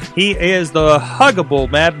weekend, he is the huggable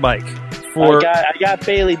Mad Mike. I got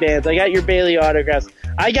Bailey bands. I got your Bailey autographs.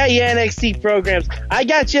 I got your NXT programs. I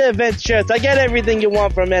got your event shirts. I got everything you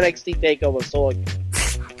want from NXT TakeOver. So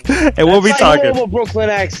and we'll be talking a Brooklyn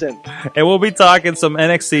accent. And we'll be talking some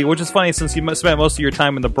NXT, which is funny since you spent most of your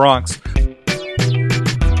time in the Bronx.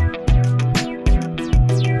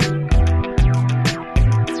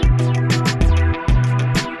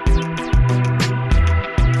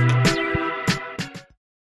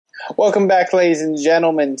 Welcome back, ladies and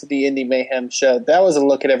gentlemen, to the Indy Mayhem Show. That was a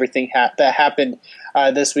look at everything that happened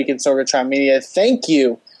this week in Sorgatron Media. Thank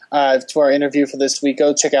you to our interview for this week.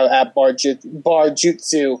 Go check out at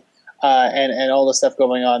Barjutsu and all the stuff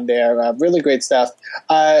going on there. Really great stuff.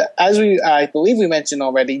 I believe we mentioned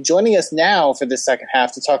already, joining us now for this second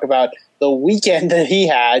half to talk about the weekend that he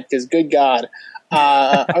had, because good God,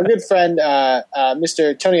 our good friend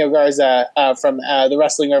Mr. Tony Garza from the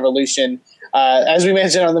Wrestling Revolution. As we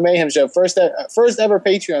mentioned on the Mayhem Show, first ever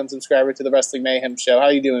Patreon subscriber to the Wrestling Mayhem Show. How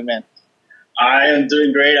you doing, man? I am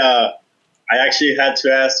doing great. I actually had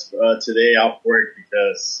to ask today off work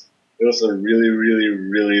because It was a really, really,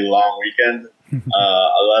 really long weekend. A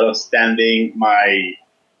lot of standing. My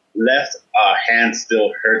left hand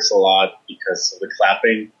still hurts a lot because of the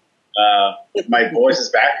clapping. My voice is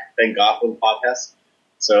back. Thank God for the podcast.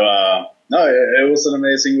 So no, it was an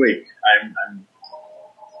amazing week.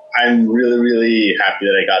 I'm really, really happy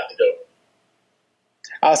that I got to go.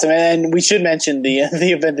 Awesome, and we should mention the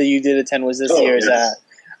event that you did attend was this year's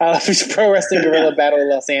Pro Wrestling Guerrilla Battle in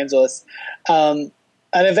Los Angeles.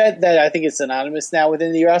 An event that I think is synonymous now with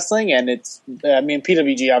indie wrestling, and it's,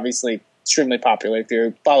 PWG obviously extremely popular. If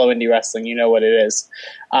you follow indie wrestling, you know what it is.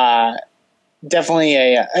 Definitely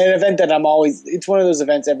an event that it's one of those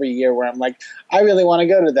events every year where I'm like, I really want to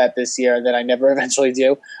go to that this year, that I never eventually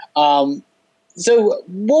do. So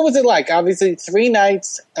what was it like? Obviously 3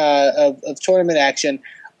 nights of tournament action.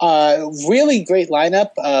 Really great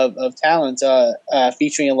lineup of talent,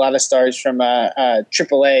 featuring a lot of stars from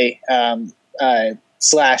AAA /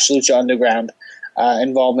 Lucha Underground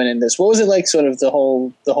involvement in this. What was it like, sort of the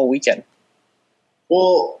whole weekend?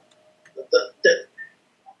 Well,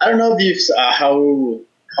 I don't know if you've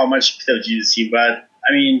how much PWG you've seen, but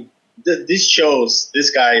I mean, these shows, these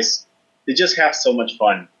guys, they just have so much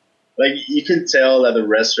fun. Like, you can tell that the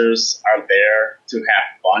wrestlers are there to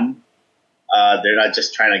have fun. They're not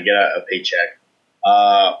just trying to get a paycheck.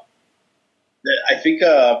 I think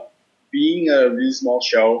being a really small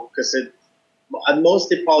show, because at most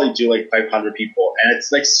they probably do like 500 people, and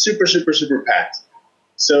it's like super, super, super packed.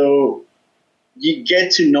 So you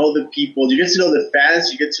get to know the people, you get to know the fans,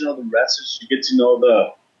 you get to know the wrestlers, you get to know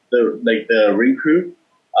the ring crew.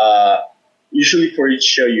 Usually for each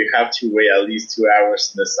show, you have to wait at least 2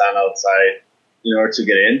 hours in the sun outside in order to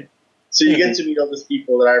get in. So you get to meet all these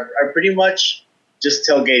people that are pretty much just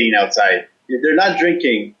tailgating outside. They're not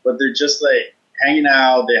drinking, but they're just like hanging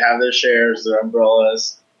out. They have their chairs, their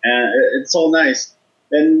umbrellas, and it's all nice.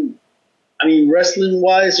 And I mean,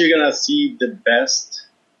 wrestling-wise, you're gonna see the best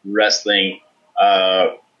wrestling.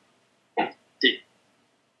 The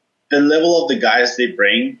level of the guys they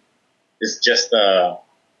bring is just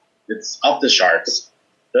it's up the charts.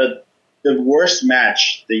 The worst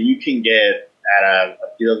match that you can get at a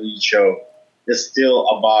PWG show is still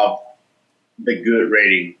above the good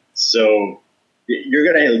rating. So you're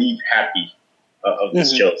going to leave happy of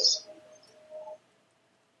these shows.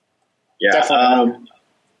 Yeah. Definitely.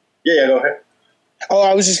 Yeah, go ahead. Oh,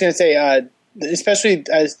 I was just going to say, especially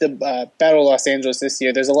as the Battle of Los Angeles this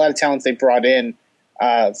year, there's a lot of talents they brought in.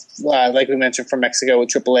 Like we mentioned, from Mexico with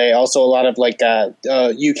AAA, also a lot of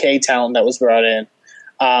UK talent that was brought in,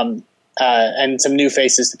 and some new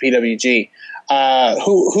faces to PWG.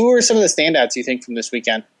 Who are some of the standouts you think from this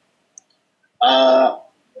weekend? I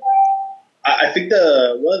think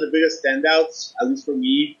one of the biggest standouts, at least for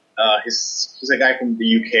me, he's a guy from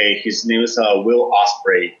the UK. His name is Will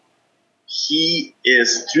Ospreay. He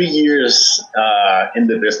is 3 years in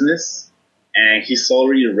the business, and he's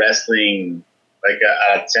already wrestling like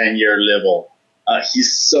a 10-year level.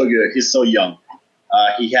 He's so good. He's so young.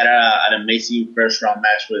 He had an amazing first-round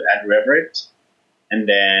match with Andrew Everett, and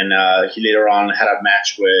then he later on had a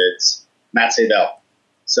match with Matt Sydal.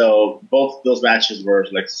 So both those matches were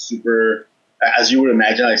like super, as you would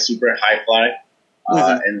imagine, like super high fly.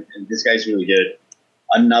 And this guy's really good.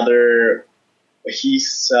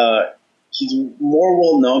 He's more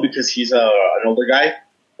well known because he's an older guy,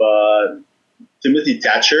 but Timothy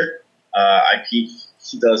Thatcher. I think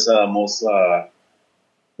he does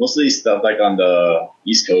mostly stuff like on the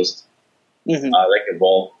East Coast, like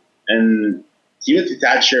Evolve. And Timothy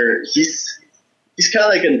Thatcher, he's kind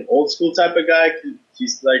of like an old school type of guy.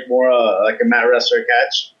 He's like more like a mat wrestler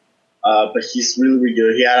catch, but he's really, really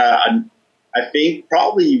good. He had I think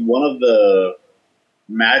probably one of the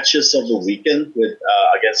matches of the weekend with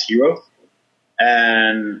against Hero,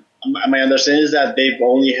 and my understanding is that they've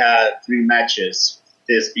only had 3 matches,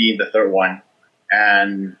 this being the third one,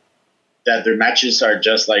 and that their matches are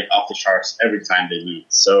just like off the charts every time they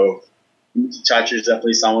meet. So Thatcher is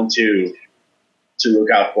definitely someone to look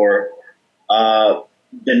out for.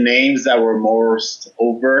 The names that were most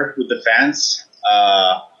over with the fans,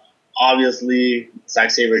 obviously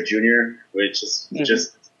Zack Sabre Jr., which is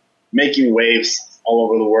just making waves all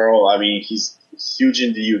over the world. I mean, he's huge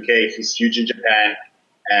in the UK, he's huge in Japan,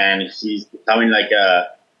 and he's becoming like a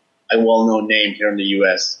well-known name here in the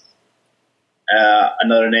US.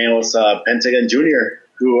 Another name was Pentagon Jr.,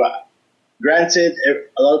 who, granted,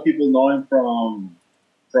 a lot of people know him from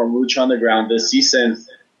Lucha Underground this season,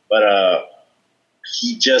 but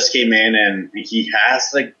he just came in and he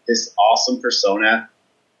has like this awesome persona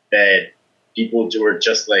that people were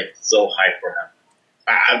just like so hyped for him.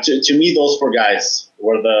 To me, those 4 guys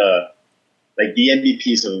were like the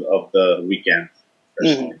MVPs of the weekend.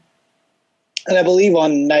 Mm-hmm. And I believe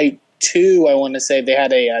on night 2, I want to say they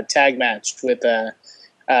had a tag match with the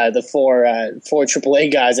four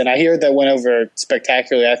AAA guys, and I hear that went over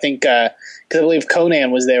spectacularly. I think because I believe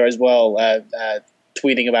Conan was there as well,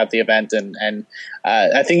 tweeting about the event, and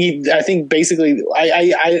I think basically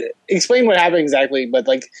I explained what happened exactly, but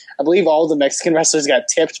like I believe all the Mexican wrestlers got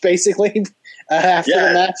tipped basically after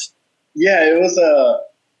the match. Yeah, it was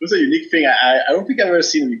a unique thing. I don't think I've ever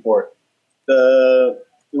seen it before.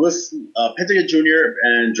 It was Pentagon Jr.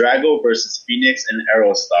 and Drago versus Phoenix and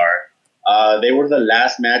Aerostar. They were the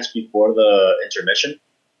last match before the intermission.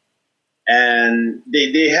 And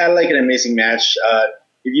they had like an amazing match.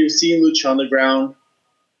 If you've seen Lucha Underground,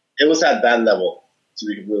 it was at that level, to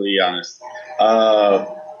be completely honest.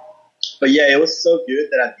 But yeah, it was so good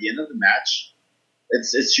that at the end of the match,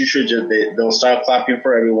 it's usually just they'll start clapping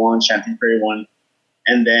for everyone, chanting for everyone.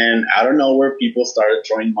 And then out of nowhere, people started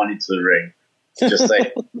throwing money to the ring. Just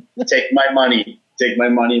like, take my money,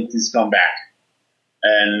 and please come back.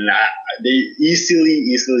 And they easily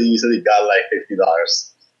got like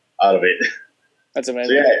 $50 out of it. That's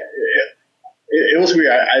amazing. So it was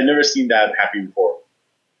weird. I'd never seen that happen before.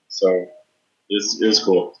 So it was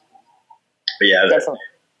cool. But yeah,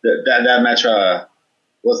 that match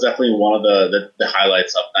was definitely one of the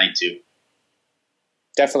highlights of night 2.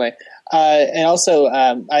 Definitely. And also,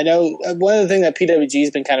 I know one of the things that PWG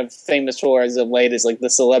has been kind of famous for as of late is like the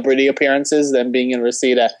celebrity appearances, them being in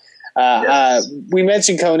Reseda. Yes. We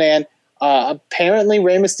mentioned Conan. Apparently,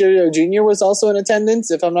 Rey Mysterio Jr. was also in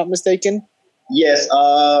attendance, if I'm not mistaken. Yes.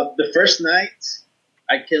 The first night,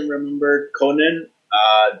 I can remember Conan.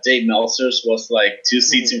 Dave Meltzer's was like 2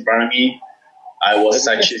 seats in front of me. I was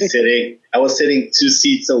actually sitting 2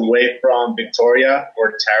 seats away from Victoria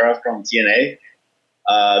or Tara from TNA.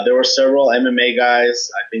 There were several MMA guys.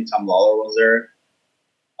 I think Tom Lawler was there.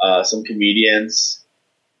 Some comedians.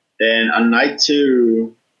 Then on night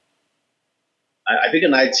 2, I think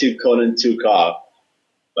on night 2, Conan took off.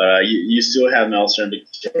 But you still have Meltzer and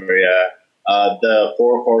Victoria. The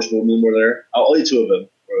 4 Horsewomen were there. Only 2 of them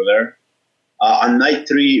were there. On night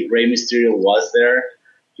 3, Rey Mysterio was there.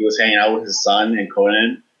 He was hanging out with his son and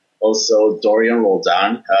Conan. Also, Dorian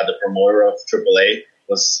Roldan, the promoter of AAA,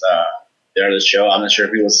 was there at the show. I'm not sure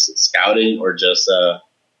if he was scouting or just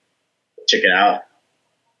checking out.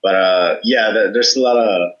 But there's a lot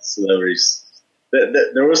of celebrities.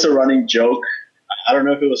 There was a running joke. I don't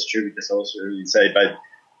know if it was true because I was really say, but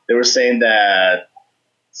they were saying that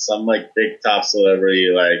some like big top celebrity,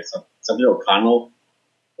 like something O'Connell,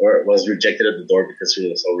 or was rejected at the door because he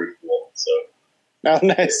was over full. So, oh,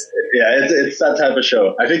 nice. Yeah, it's that type of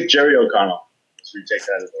show. I think Jerry O'Connell was rejected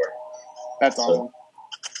at the door. That's awesome.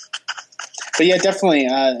 But yeah, definitely.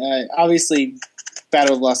 Obviously,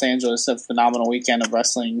 Battle of Los Angeles, a phenomenal weekend of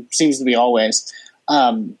wrestling, seems to be always.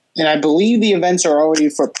 And I believe the events are already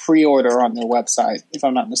for pre-order on their website, if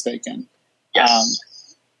I'm not mistaken. Yes.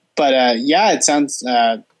 It sounds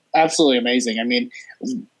absolutely amazing. I mean,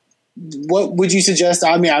 what would you suggest?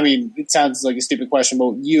 I mean, it sounds like a stupid question,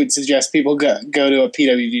 but you would suggest people go to a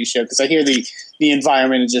PWG show because I hear the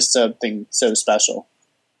environment is just something so special.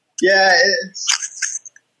 Yeah,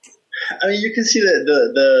 you can see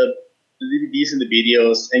the DVDs and the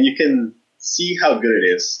videos, and you can see how good it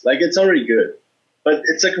is. Like, it's already good, but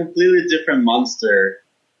it's a completely different monster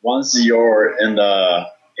once you're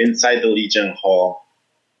inside the Legion Hall.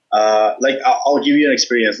 I'll give you an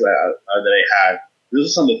experience that I had. This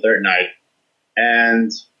was on the 3rd night, and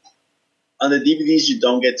on the DVDs you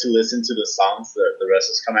don't get to listen to the songs the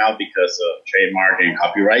wrestlers come out because of trademark and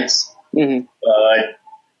copyrights. Mm-hmm. But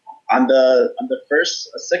on the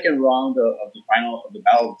second round of the final of the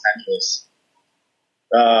Battle of Los Angeles,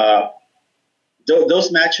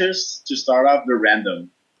 those matches to start off they're random.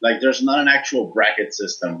 Like, there's not an actual bracket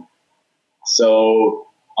system, so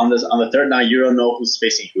on the 3rd night you don't know who's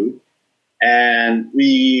facing who. And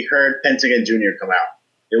we heard Pentagon Jr. come out.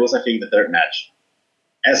 It was, I think, the 3rd match.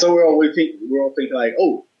 And so we're all thinking like,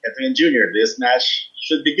 oh, Pentagon Jr., this match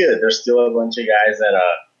should be good. There's still a bunch of guys that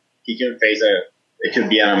he can face. It could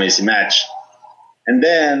be an amazing match. And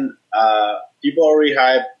then people are already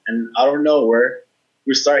hyped, and out of nowhere,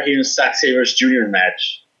 we start hearing Zack Saber's Jr.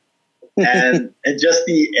 match. And just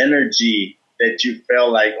the energy that you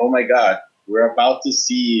felt like, oh my God, we're about to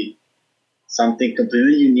see something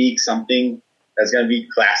completely unique, something that's going to be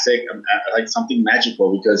classic, like something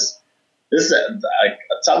magical, because this is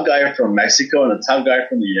a top guy from Mexico and a top guy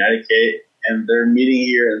from the United States, and they're meeting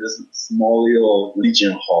here in this small little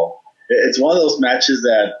Legion Hall. It's one of those matches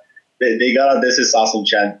that they got a "This is awesome"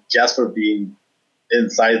 chant just for being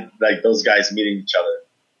inside, like those guys meeting each other.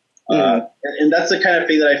 And that's the kind of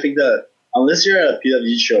thing that I think that unless you're at a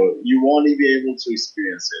PWG show, you won't be able to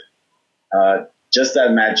experience it. Just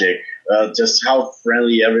that magic, just how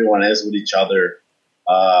friendly everyone is with each other.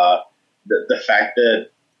 The fact that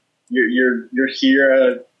you're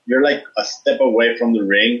here, you're like a step away from the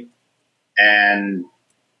ring, and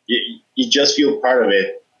you just feel part of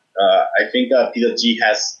it. I think PWG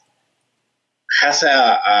has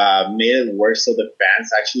made it work so the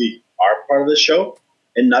fans actually are part of the show,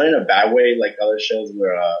 and not in a bad way like other shows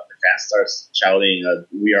where the fans starts shouting,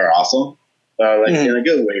 "We are awesome," in a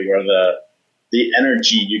good way where the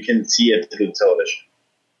energy you can see it through television.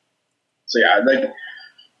 So yeah,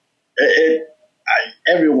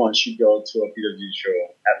 everyone should go to a PWG show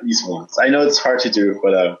at least once. I know it's hard to do,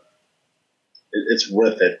 but it's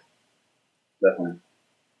worth it. Definitely.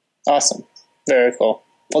 Awesome. Very cool.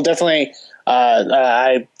 Well, definitely,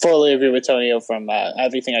 I fully agree with Tonio from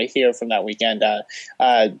everything I hear from that weekend.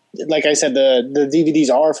 Like I said, the DVDs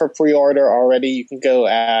are for pre-order already. You can go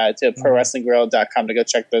to ProWrestlingGrill.com to go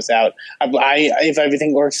check those out. If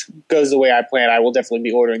everything goes the way I plan, I will definitely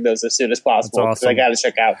be ordering those as soon as possible because I got to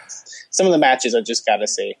check out some of the matches. I just got to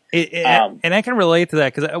see. And I can relate to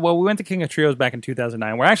that because, we went to King of Trios back in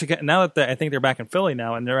 2009. We're actually, now that I think they're back in Philly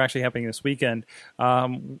now, and they're actually happening this weekend,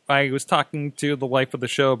 I was talking to the wife of the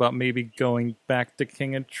show about maybe going back to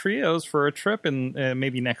King of Trios for a trip and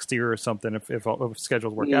maybe next year or something if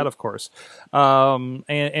schedules work out, of course. And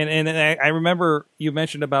I remember you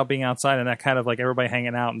mentioned about being outside and that kind of like everybody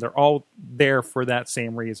hanging out, and they're all there for that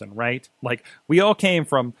same reason, right? Like we all came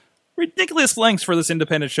from ridiculous lengths for this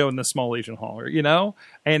independent show in the small Legion Hall,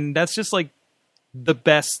 and that's just like the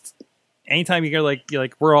best. Anytime you hear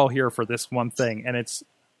like we're all here for this one thing, and it's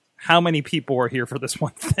how many people are here for this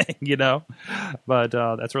one thing, But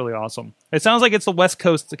that's really awesome. It sounds like it's the West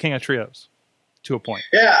Coast King of Trios to a point.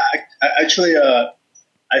 Yeah, actually,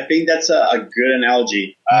 I think that's a good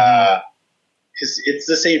analogy. 'Cause it's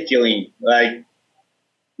the same feeling. Like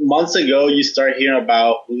months ago, you start hearing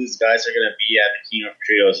about who these guys are going to be at the King of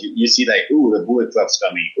Trios. You see like, ooh, the Bullet Club's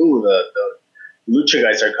coming. Ooh, the Lucha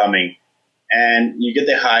guys are coming. And you get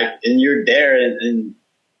the hype, and you're there, and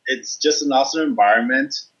it's just an awesome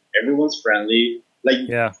environment. Everyone's friendly.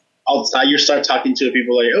 Outside, you start talking to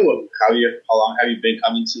people like, oh, how long have you been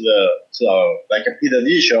coming to like a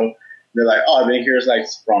PWG show? They're like, oh, I've been here like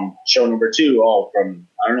from show number 2. Oh, from,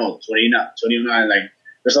 I don't know, 29. Like,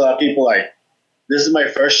 there's a lot of people like, this is my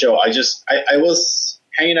first show. I was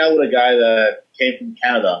hanging out with a guy that came from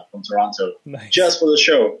Canada, from Toronto, just for the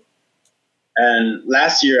show. And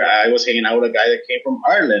last year, I was hanging out with a guy that came from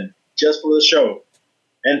Ireland, just for the show.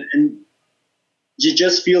 And you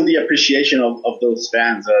just feel the appreciation of those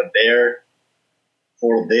fans that are there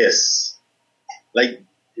for this. Like,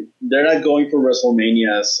 they're not going for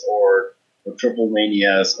WrestleManias or Triple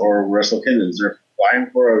Manias or Wrestle Kingdoms. They're flying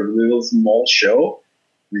for a little small show.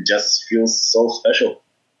 It just feels so special.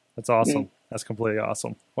 That's awesome. That's completely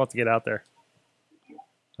awesome. We'll have to get out there.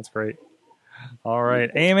 That's great. All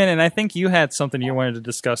right. Eamon, and I think you had something you wanted to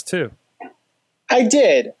discuss too. I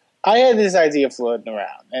did. I had this idea floating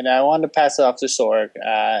around, and I wanted to pass it off to Sorg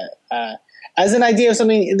as an idea of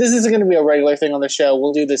something. This isn't going to be a regular thing on the show.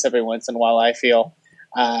 We'll do this every once in a while, I feel.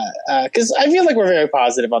 Because I feel like we're very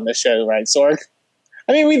positive on this show, right, Sorg?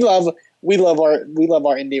 I mean, we love our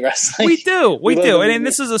indie wrestling. We do, and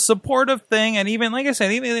this is a supportive thing. And even like I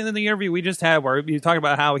said, even in the interview we just had, where you talk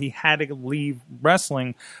about how he had to leave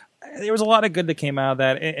wrestling, there was a lot of good that came out of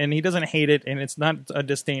that, and he doesn't hate it, and it's not a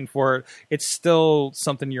disdain for it. It's still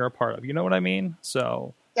something you're a part of. You know what I mean?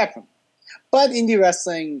 So definitely, but indie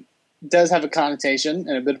wrestling does have a connotation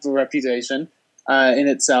and a bit of a reputation in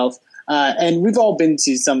itself. And we've all been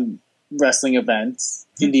to some wrestling events,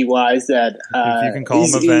 indie-wise, that if you can call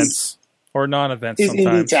them events or non-events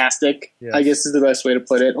sometimes. Indie-tastic, yes. I guess is the best way to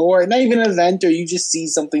put it. Or not even an event, or you just see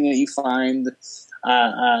something that you find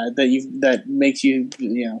that makes you,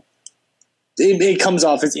 it comes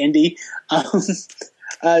off as indie.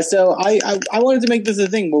 So I wanted to make this a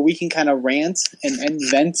thing where we can kind of rant and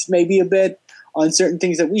vent maybe a bit on certain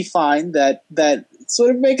things that we find that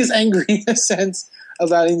sort of make us angry in a sense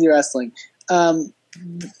about indie wrestling.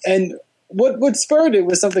 And what spurred it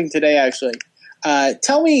was something today, actually.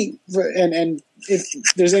 Tell me, and if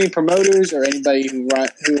there's any promoters or anybody who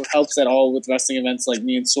helps at all with wrestling events like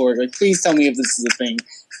me and Sorg, like, please tell me if this is a thing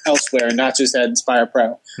elsewhere, not just at Inspire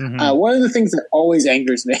Pro. Mm-hmm. One of the things that always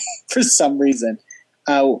angers me for some reason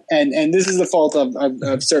And this is the fault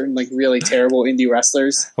of certain like really terrible indie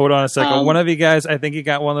wrestlers. Hold on a second. One of you guys, I think you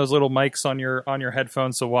got one of those little mics on your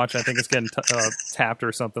headphones. So watch. I think it's getting tapped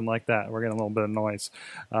or something like that. We're getting a little bit of noise.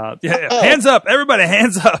 Hands up, everybody!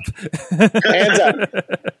 Hands up! Hands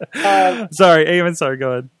up! Sorry, Eamon. Sorry.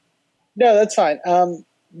 Go ahead. No, that's fine.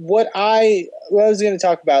 What I was going to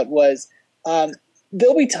talk about was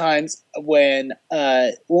there'll be times when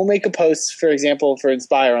we'll make a post, for example, for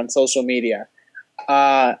Inspire on social media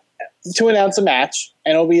to announce a match,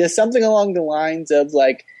 and it'll be something along the lines of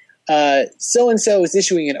like so-and-so is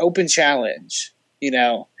issuing an open challenge,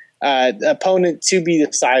 opponent to be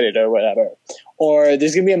decided or whatever, or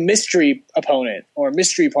there's going to be a mystery opponent or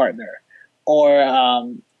mystery partner, or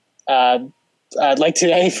like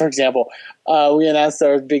today, for example, we announced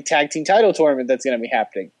our big tag team title tournament that's going to be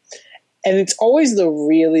happening. And it's always the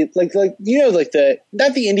really, not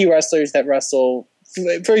the indie wrestlers that wrestle,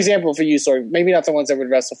 for example, for you, Sorg, maybe not the ones that would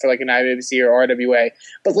wrestle for like an IWC or RWA,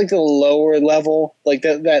 but like the lower level, like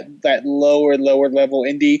that lower level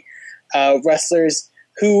indie wrestlers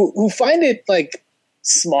who find it like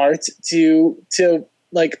smart to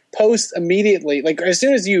like post immediately, like as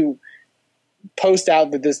soon as you post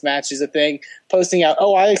out that this match is a thing, posting out,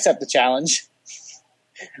 I accept the challenge.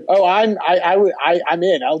 I'm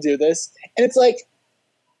in. I'll do this. And it's like,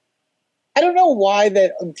 I don't know why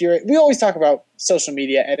that we always talk about social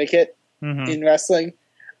media etiquette in wrestling.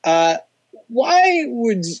 Why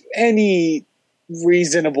would any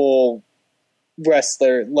reasonable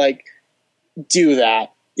wrestler like do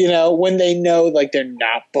that? When they know like they're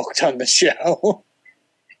not booked on the show.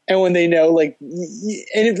 And when they know, like,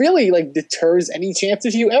 and it really, like, deters any chance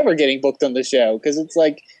of you ever getting booked on the show. Because it's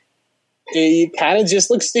like, you kind of just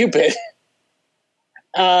look stupid.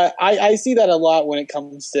 I see that a lot when it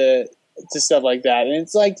comes to stuff like that. And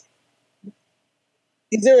it's like,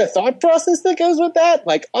 is there a thought process that goes with that?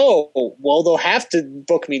 Like, well, they'll have to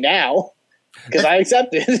book me now. Because I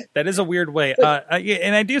accepted. That is a weird way.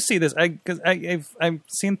 And I do see this. Because I've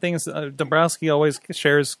seen things. Dombrowski always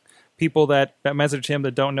shares people that message him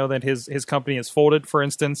that don't know that his company is folded, for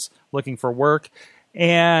instance, looking for work.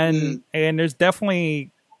 And there's definitely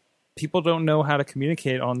people don't know how to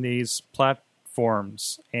communicate on these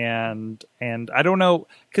platforms. And I don't know,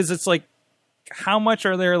 because it's like, how much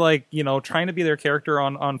are they like, trying to be their character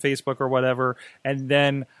on Facebook or whatever. And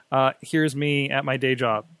then here's me at my day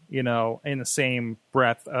job, in the same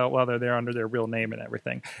breath while they're there under their real name and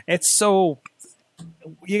everything. It's so,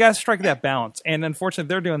 you got to strike that balance. And unfortunately, if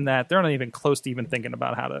they're doing that, they're not even close to even thinking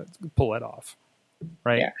about how to pull it off.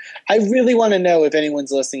 Right. Yeah. I really want to know if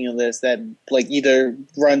anyone's listening to this that like either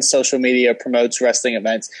runs social media, promotes wrestling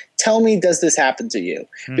events. Tell me, does this happen to you?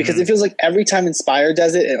 Because it feels like every time Inspire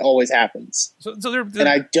does it, it always happens. So they're, and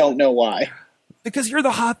I don't know why. Because you're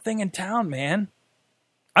the hot thing in town, man.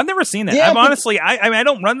 I've never seen that. Yeah, honestly, I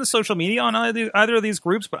don't run the social media on either of these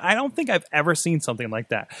groups, but I don't think I've ever seen something like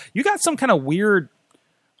that. You got some kind of weird,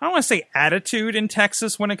 I don't want to say attitude in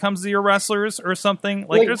Texas when it comes to your wrestlers or something.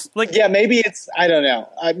 Yeah, maybe it's, I don't know.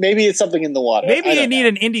 Maybe it's something in the water. Maybe you need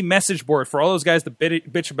an indie message board for all those guys to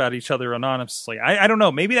bitch about each other anonymously. I don't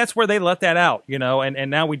know. Maybe that's where they let that out, and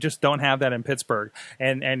now we just don't have that in Pittsburgh,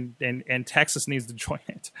 and Texas needs to join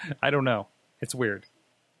it. I don't know. It's weird.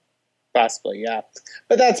 Possibly, yeah.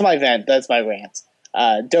 But that's my vent. That's my rant.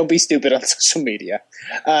 Don't be stupid on social media.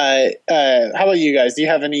 How about you guys? Do you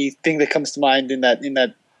have anything that comes to mind in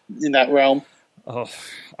that realm? Oh,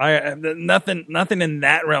 I nothing in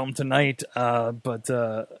that realm tonight. But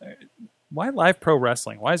why live pro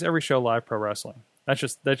wrestling? Why is every show live pro wrestling? That's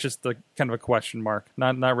just the kind of a question mark.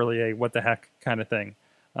 Not really a what the heck kind of thing.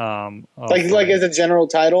 Like as a general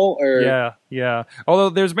title, or yeah. Although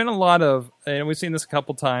there's been a lot of, and we've seen this a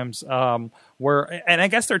couple times, where, and I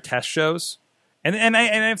guess they're test shows, and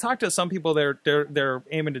I've talked to some people. They're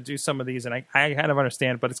aiming to do some of these, and I kind of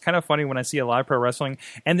understand, but it's kind of funny when I see a live pro wrestling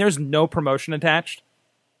and there's no promotion attached.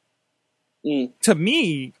 To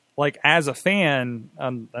me, like as a fan,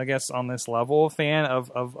 I guess on this level of fan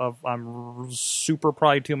of I'm super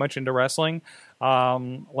probably too much into wrestling.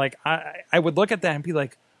 Like I would look at that and be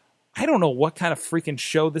like, I don't know what kind of freaking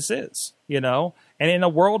show this is, And in a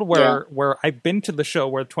world where I've been to the show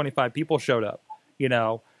where 25 people showed up,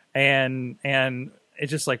 and it's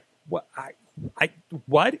just like,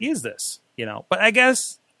 what is this, But I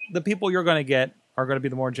guess the people you're going to get are going to be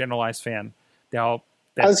the more generalized fan. I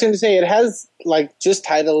was going to say, it has, like, just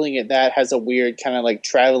titling it that has a weird kind of, like,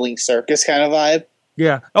 traveling circus kind of vibe.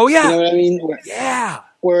 Yeah. Oh, yeah. You know what I mean? Yeah.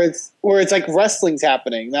 Where it's like wrestling's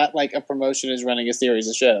happening, not like a promotion is running a series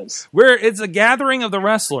of shows. Where it's a gathering of the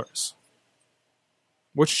wrestlers,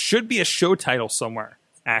 which should be a show title somewhere.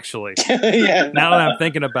 Actually, Yeah. now that I'm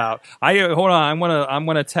thinking about, hold on. I'm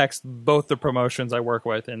gonna text both the promotions I work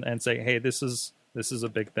with and say, hey, this is a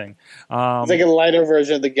big thing. It's like a lighter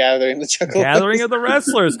version of the Gathering of the Chuckle. Gathering of the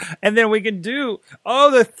Wrestlers, and then we can do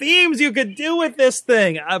the themes you could do with this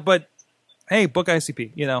thing. But hey, book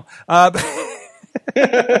ICP,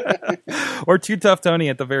 or Too Tough Tony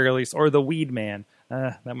at the very least, or the Weed Man.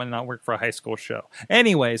 That might not work for a high school show.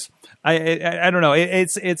 Anyways, I don't know.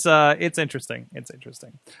 It's interesting. It's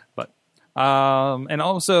interesting, but and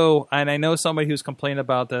also, and I know somebody who's complained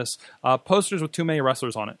about this. Posters with too many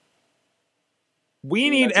wrestlers on it. We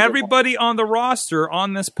need everybody on the roster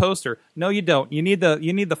on this poster. No, you don't. You need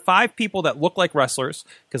the 5 people that look like wrestlers.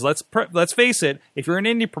 Because let's face it, if you're an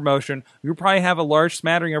indie promotion, you probably have a large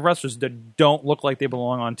smattering of wrestlers that don't look like they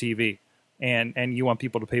belong on TV. And you want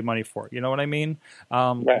people to pay money for it. You know what I mean?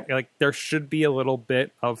 Right. Like there should be a little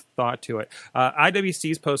bit of thought to it.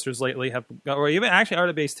 IWC's posters lately have, or even actually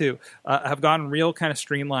RWA's too, have gotten real kind of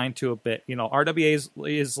streamlined to a bit. RWA's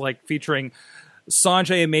is like featuring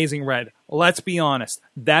Sanjay Amazing Red. Let's be honest.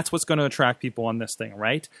 That's what's going to attract people on this thing,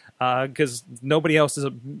 right? Because nobody else is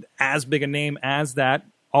as big a name as that.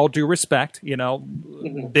 All due respect,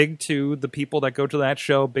 big to the people that go to that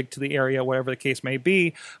show, big to the area, whatever the case may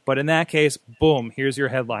be. But in that case, boom, here's your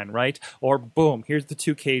headline, right? Or boom, here's the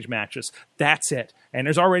 2 cage matches. That's it. And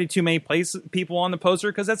there's already too many people on the poster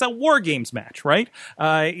because that's a War Games match, right?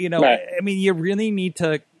 Right. I mean, you really need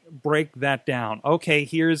to break that down. Okay,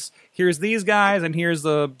 here's these guys, and here's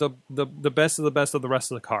the best of the best of the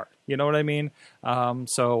rest of the card. You know what I mean?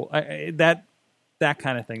 That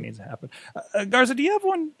kind of thing needs to happen. Garza, do you have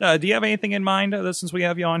one? Do you have anything in mind since we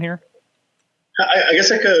have you on here? I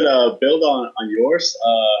guess I could build on yours.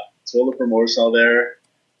 To all the promoters out there,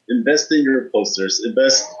 invest in your posters,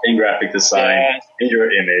 invest in graphic design, in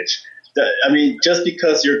your image. I mean, just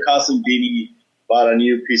because your cousin Beanie bought a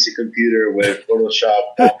new PC computer with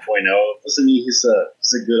Photoshop 1.0 doesn't mean he's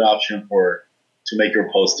a good option to make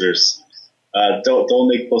your posters. Don't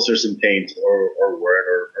make posters in Paint or Word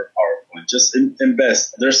or PowerPoint. Just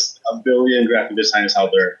invest. There's a billion graphic designers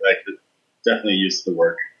out there that could definitely use the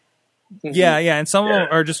work. Yeah, and some of them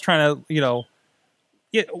are just trying to,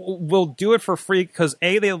 will do it for free because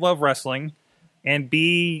A, they love wrestling, and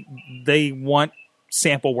B, they want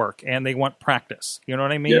sample work and they want practice. You know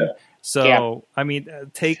what I mean? Yeah. So, I mean,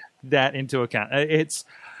 take that into account. It's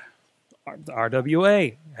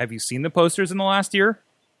RWA. Have you seen the posters in the last year?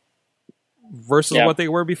 Versus what they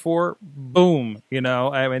were before, boom!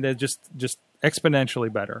 I mean, they're just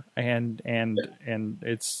exponentially better, and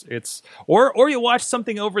it's or you watch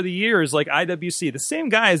something over the years like IWC. The same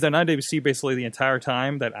guy has done IWC basically the entire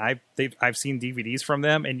time that I've seen DVDs from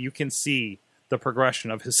them, and you can see the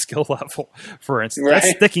progression of his skill level. For instance, that's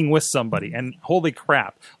sticking with somebody, and holy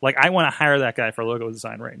crap! Like I want to hire that guy for logo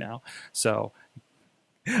design right now. So.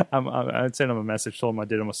 I'd send him a message, told him I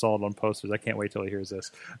did him a solid on posters. I can't wait till he hears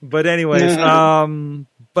this. But anyways,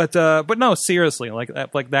 but no, seriously, like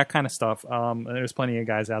that kind of stuff. There's plenty of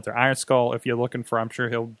guys out there. Iron Skull, if you're looking for, I'm sure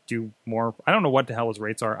he'll do more. I don't know what the hell his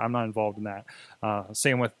rates are. I'm not involved in that.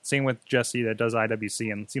 Same with Jesse that does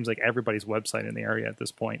IWC, and it seems like everybody's website in the area at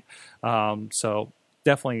this point. So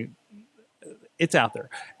definitely, it's out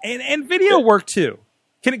there, and video work too.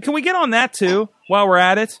 Can we get on that too while we're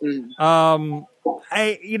at it?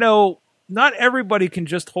 Not everybody can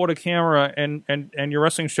just hold a camera and your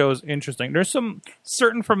wrestling show is interesting. There's some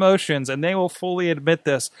certain promotions, and they will fully admit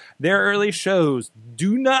this. Their early shows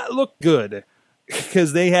do not look good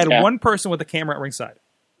because they had one person with a camera at ringside.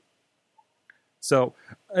 So,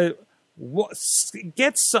 I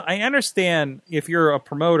understand if you're a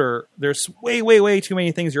promoter, there's way too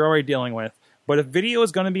many things you're already dealing with. But if video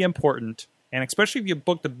is going to be important, and especially if you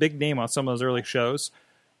booked a big name on some of those early shows,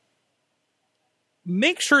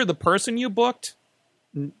 make sure the person you booked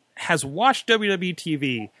has watched WWE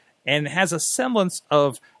TV and has a semblance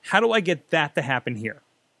of how do I get that to happen here?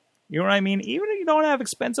 You know what I mean? Even if you don't have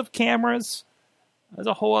expensive cameras, there's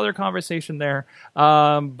a whole other conversation there.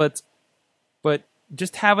 But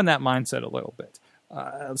just having that mindset a little bit.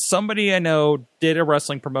 Somebody I know did a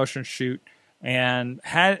wrestling promotion shoot and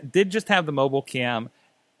did just have the mobile cam,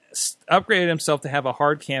 upgraded himself to have a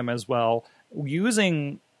hard cam as well,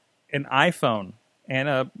 using an iPhone and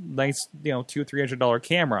a nice, $200-300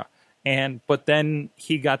 camera. But then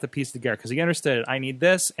he got the piece together because he understood it. I need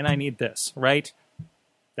this and I need this, right?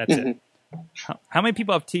 That's it. How many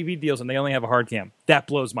people have TV deals and they only have a hard cam? That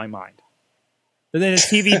blows my mind. And then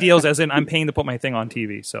it's TV deals as in I'm paying to put my thing on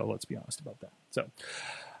TV. So let's be honest about that. So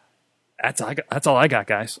that's all I got,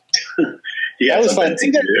 guys. Yeah, that was fun.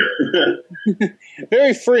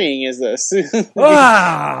 Very freeing is this.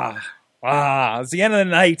 It's the end of the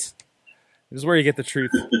night. This is where you get the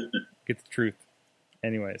truth.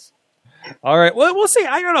 Anyways. All right. Well, we'll see.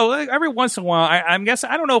 I don't know. Every once in a while, I'm guessing.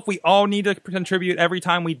 I don't know if we all need to contribute every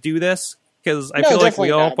time we do this, because I feel like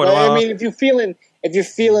we all put. I mean, if you're feeling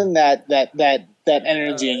that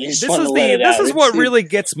energy, and you just want to let it out. This is what really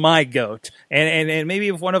gets my goat. And maybe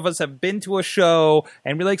if one of us have been to a show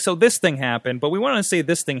and we're like, so this thing happened, but we want to say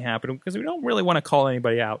this thing happened because we don't really want to call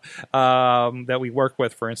anybody out that we work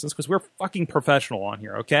with, for instance, because we're fucking professional on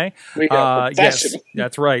here, okay? We are professional.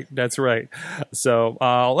 Yes, that's right. So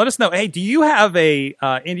let us know. Hey, do you have a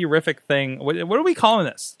Indie-rific thing? What are we calling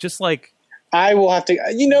this? Just like... I will have to...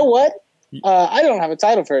 You know what? I don't have a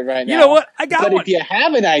title for it right now. You know what? I got one. But if you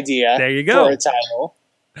have an idea there you go. For a title,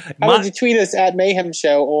 how about you tweet us at Mayhem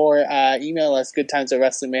Show or email us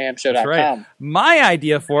goodtimesatwrestlingmayhemshow.com. That's right. My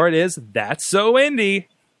idea for it is That's So Indy.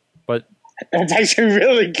 But that's actually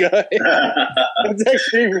really good. That's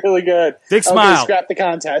actually really good. Big smile. Scrap the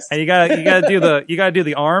contest. And you gotta do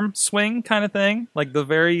the arm swing kind of thing, like the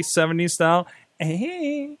very 70s style.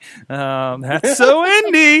 Hey, that's so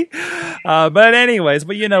Indy. But anyways,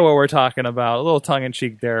 you know what we're talking about. A little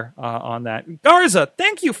tongue-in-cheek there on that. Garza,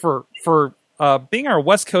 thank you for being our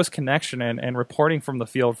West Coast connection and reporting from the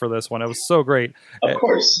field for this one. It was so great. Of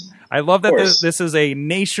course. I love that this is a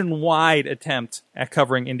nationwide attempt at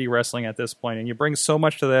covering indie wrestling at this point, and you bring so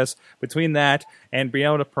much to this. Between that and being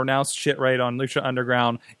able to pronounce shit right on Lucha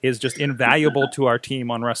Underground is just invaluable to our team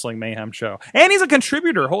on Wrestling Mayhem Show. And he's a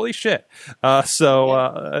contributor. Holy shit.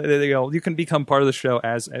 You can become part of the show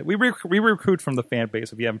as we recruit from the fan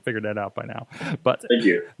base if you haven't figured that out by now. But thank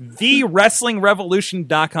you.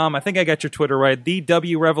 TheWrestlingRevolution.com. I think I got your Twitter right. The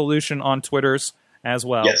W Revolution on Twitters as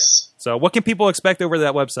well. Yes. So what can people expect over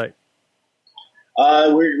that website?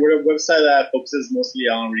 We're a website that focuses mostly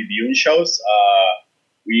on reviewing shows.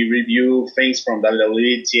 We review things from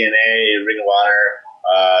WWE, TNA, Ring of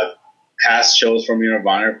Honor, past shows from Ring of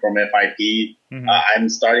Honor, from FIP. Mm-hmm. I'm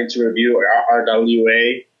starting to review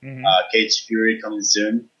RWA, Cage Fury coming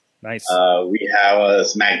soon. Nice. We have a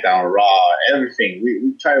SmackDown, Raw, everything.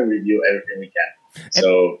 We try to review everything we can.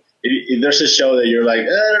 So if there's a show that you're like, I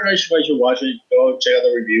don't know if I should watch it, go check out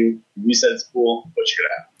the review. We said it's cool, go check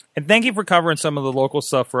it out. And thank you for covering some of the local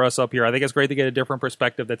stuff for us up here. I think it's great to get a different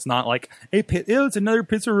perspective that's not like, hey, it's another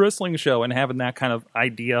Pittsburgh wrestling show, and having that kind of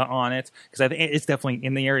idea on it. Because I think it's definitely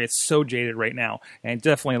in the area. It's so jaded right now. And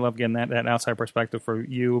definitely love getting that outside perspective for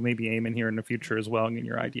you, maybe Eamon here in the future as well, and getting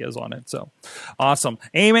your ideas on it. So awesome.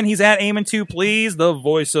 Eamon, he's at Eamon2, please. The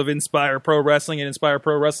voice of Inspire Pro Wrestling at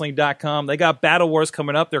InspireProWrestling.com. They got Battle Wars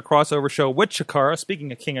coming up, their crossover show with Chikara.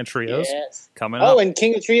 Speaking of King of Trios, coming up. Oh, and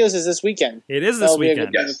King of Trios is this weekend. It is this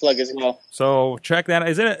weekend. Plug as well. So check that.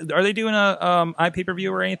 Are they doing a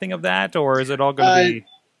iPay-per-view or anything of that, or is it all going to be?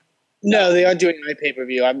 No, they are doing an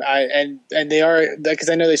iPay-per-view. And they are, because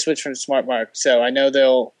I know they switched from Smart Mark, so I know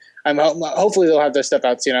they'll. Hopefully they'll have their stuff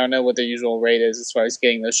out soon. I don't know what their usual rate is as far as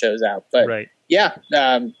getting those shows out, but yeah,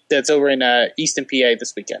 that's over in Easton, PA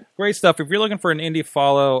this weekend. Great stuff. If you're looking for an indie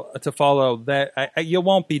to follow, that you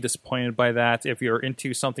won't be disappointed by that if you're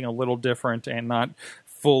into something a little different and not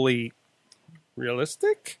fully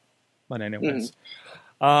realistic. But anyways.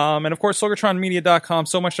 And of course, SorgatronMedia.com.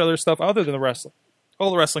 So much other stuff other than the wrestling.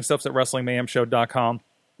 All the wrestling stuff's at WrestlingMayhemShow.com.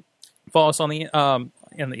 Follow us on the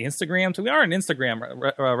Instagram. So we are an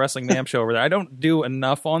Instagram Wrestling Mayhem Show over there. I don't do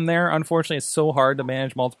enough on there. Unfortunately, it's so hard to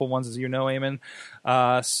manage multiple ones, as you know, Eamon.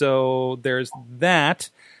 So there's that.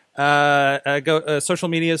 Go social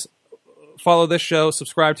medias. Follow this show,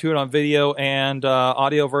 subscribe to it on video and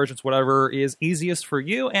audio versions, whatever is easiest for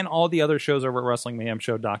you, and all the other shows over at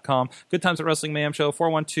WrestlingMayhemShow.com. Good Times at Wrestling Mayhem Show,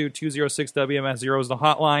 412-206-WMS0 is the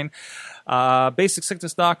hotline.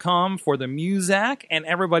 BasicSickness.com for the Muzak and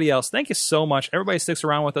everybody else. Thank you so much. Everybody sticks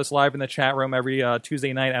around with us live in the chat room every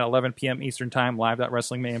Tuesday night at 11 p.m. Eastern Time,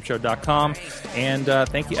 live.WrestlingMayhemShow.com. And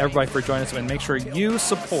thank you, everybody, for joining us. And make sure you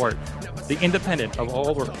support the independent of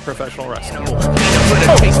all professional wrestling.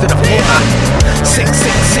 Sick,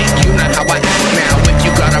 you know how I act now. If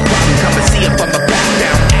you got a problem, come and see if I'm a back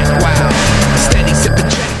down. Act wild, steady sipping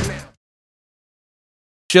Jack now.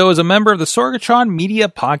 Show is a member of the Sorgatron Media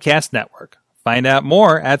Podcast Network. Find out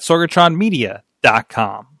more at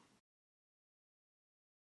sorgatronmedia.com.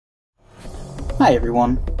 Hi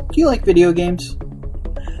everyone. Do you like video games?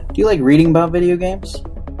 Do you like reading about video games?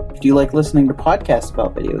 Do you like listening to podcasts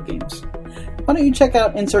about video games? Why don't you check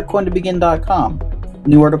out InsertCoinToBegin.com?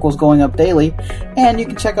 New articles going up daily, and you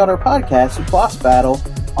can check out our podcast, Boss Battle,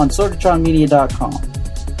 on SorgatronMedia.com.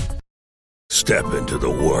 Step into the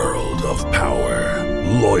world of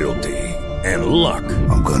power, loyalty, and luck.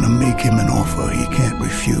 I'm gonna make him an offer he can't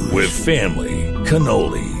refuse. With family,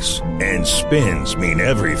 cannolis, and spins mean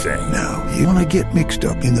everything. Now, you wanna get mixed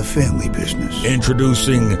up in the family business.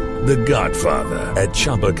 Introducing The Godfather at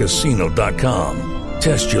ChumbaCasino.com.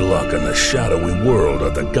 Test your luck in the shadowy world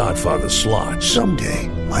of The Godfather slot. Someday,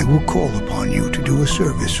 I will call upon you to do a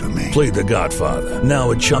service for me. Play The Godfather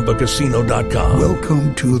now at ChumbaCasino.com.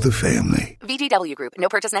 Welcome to the family. VGW Group. No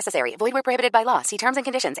purchase necessary. Void where prohibited by law. See terms and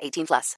conditions. 18+.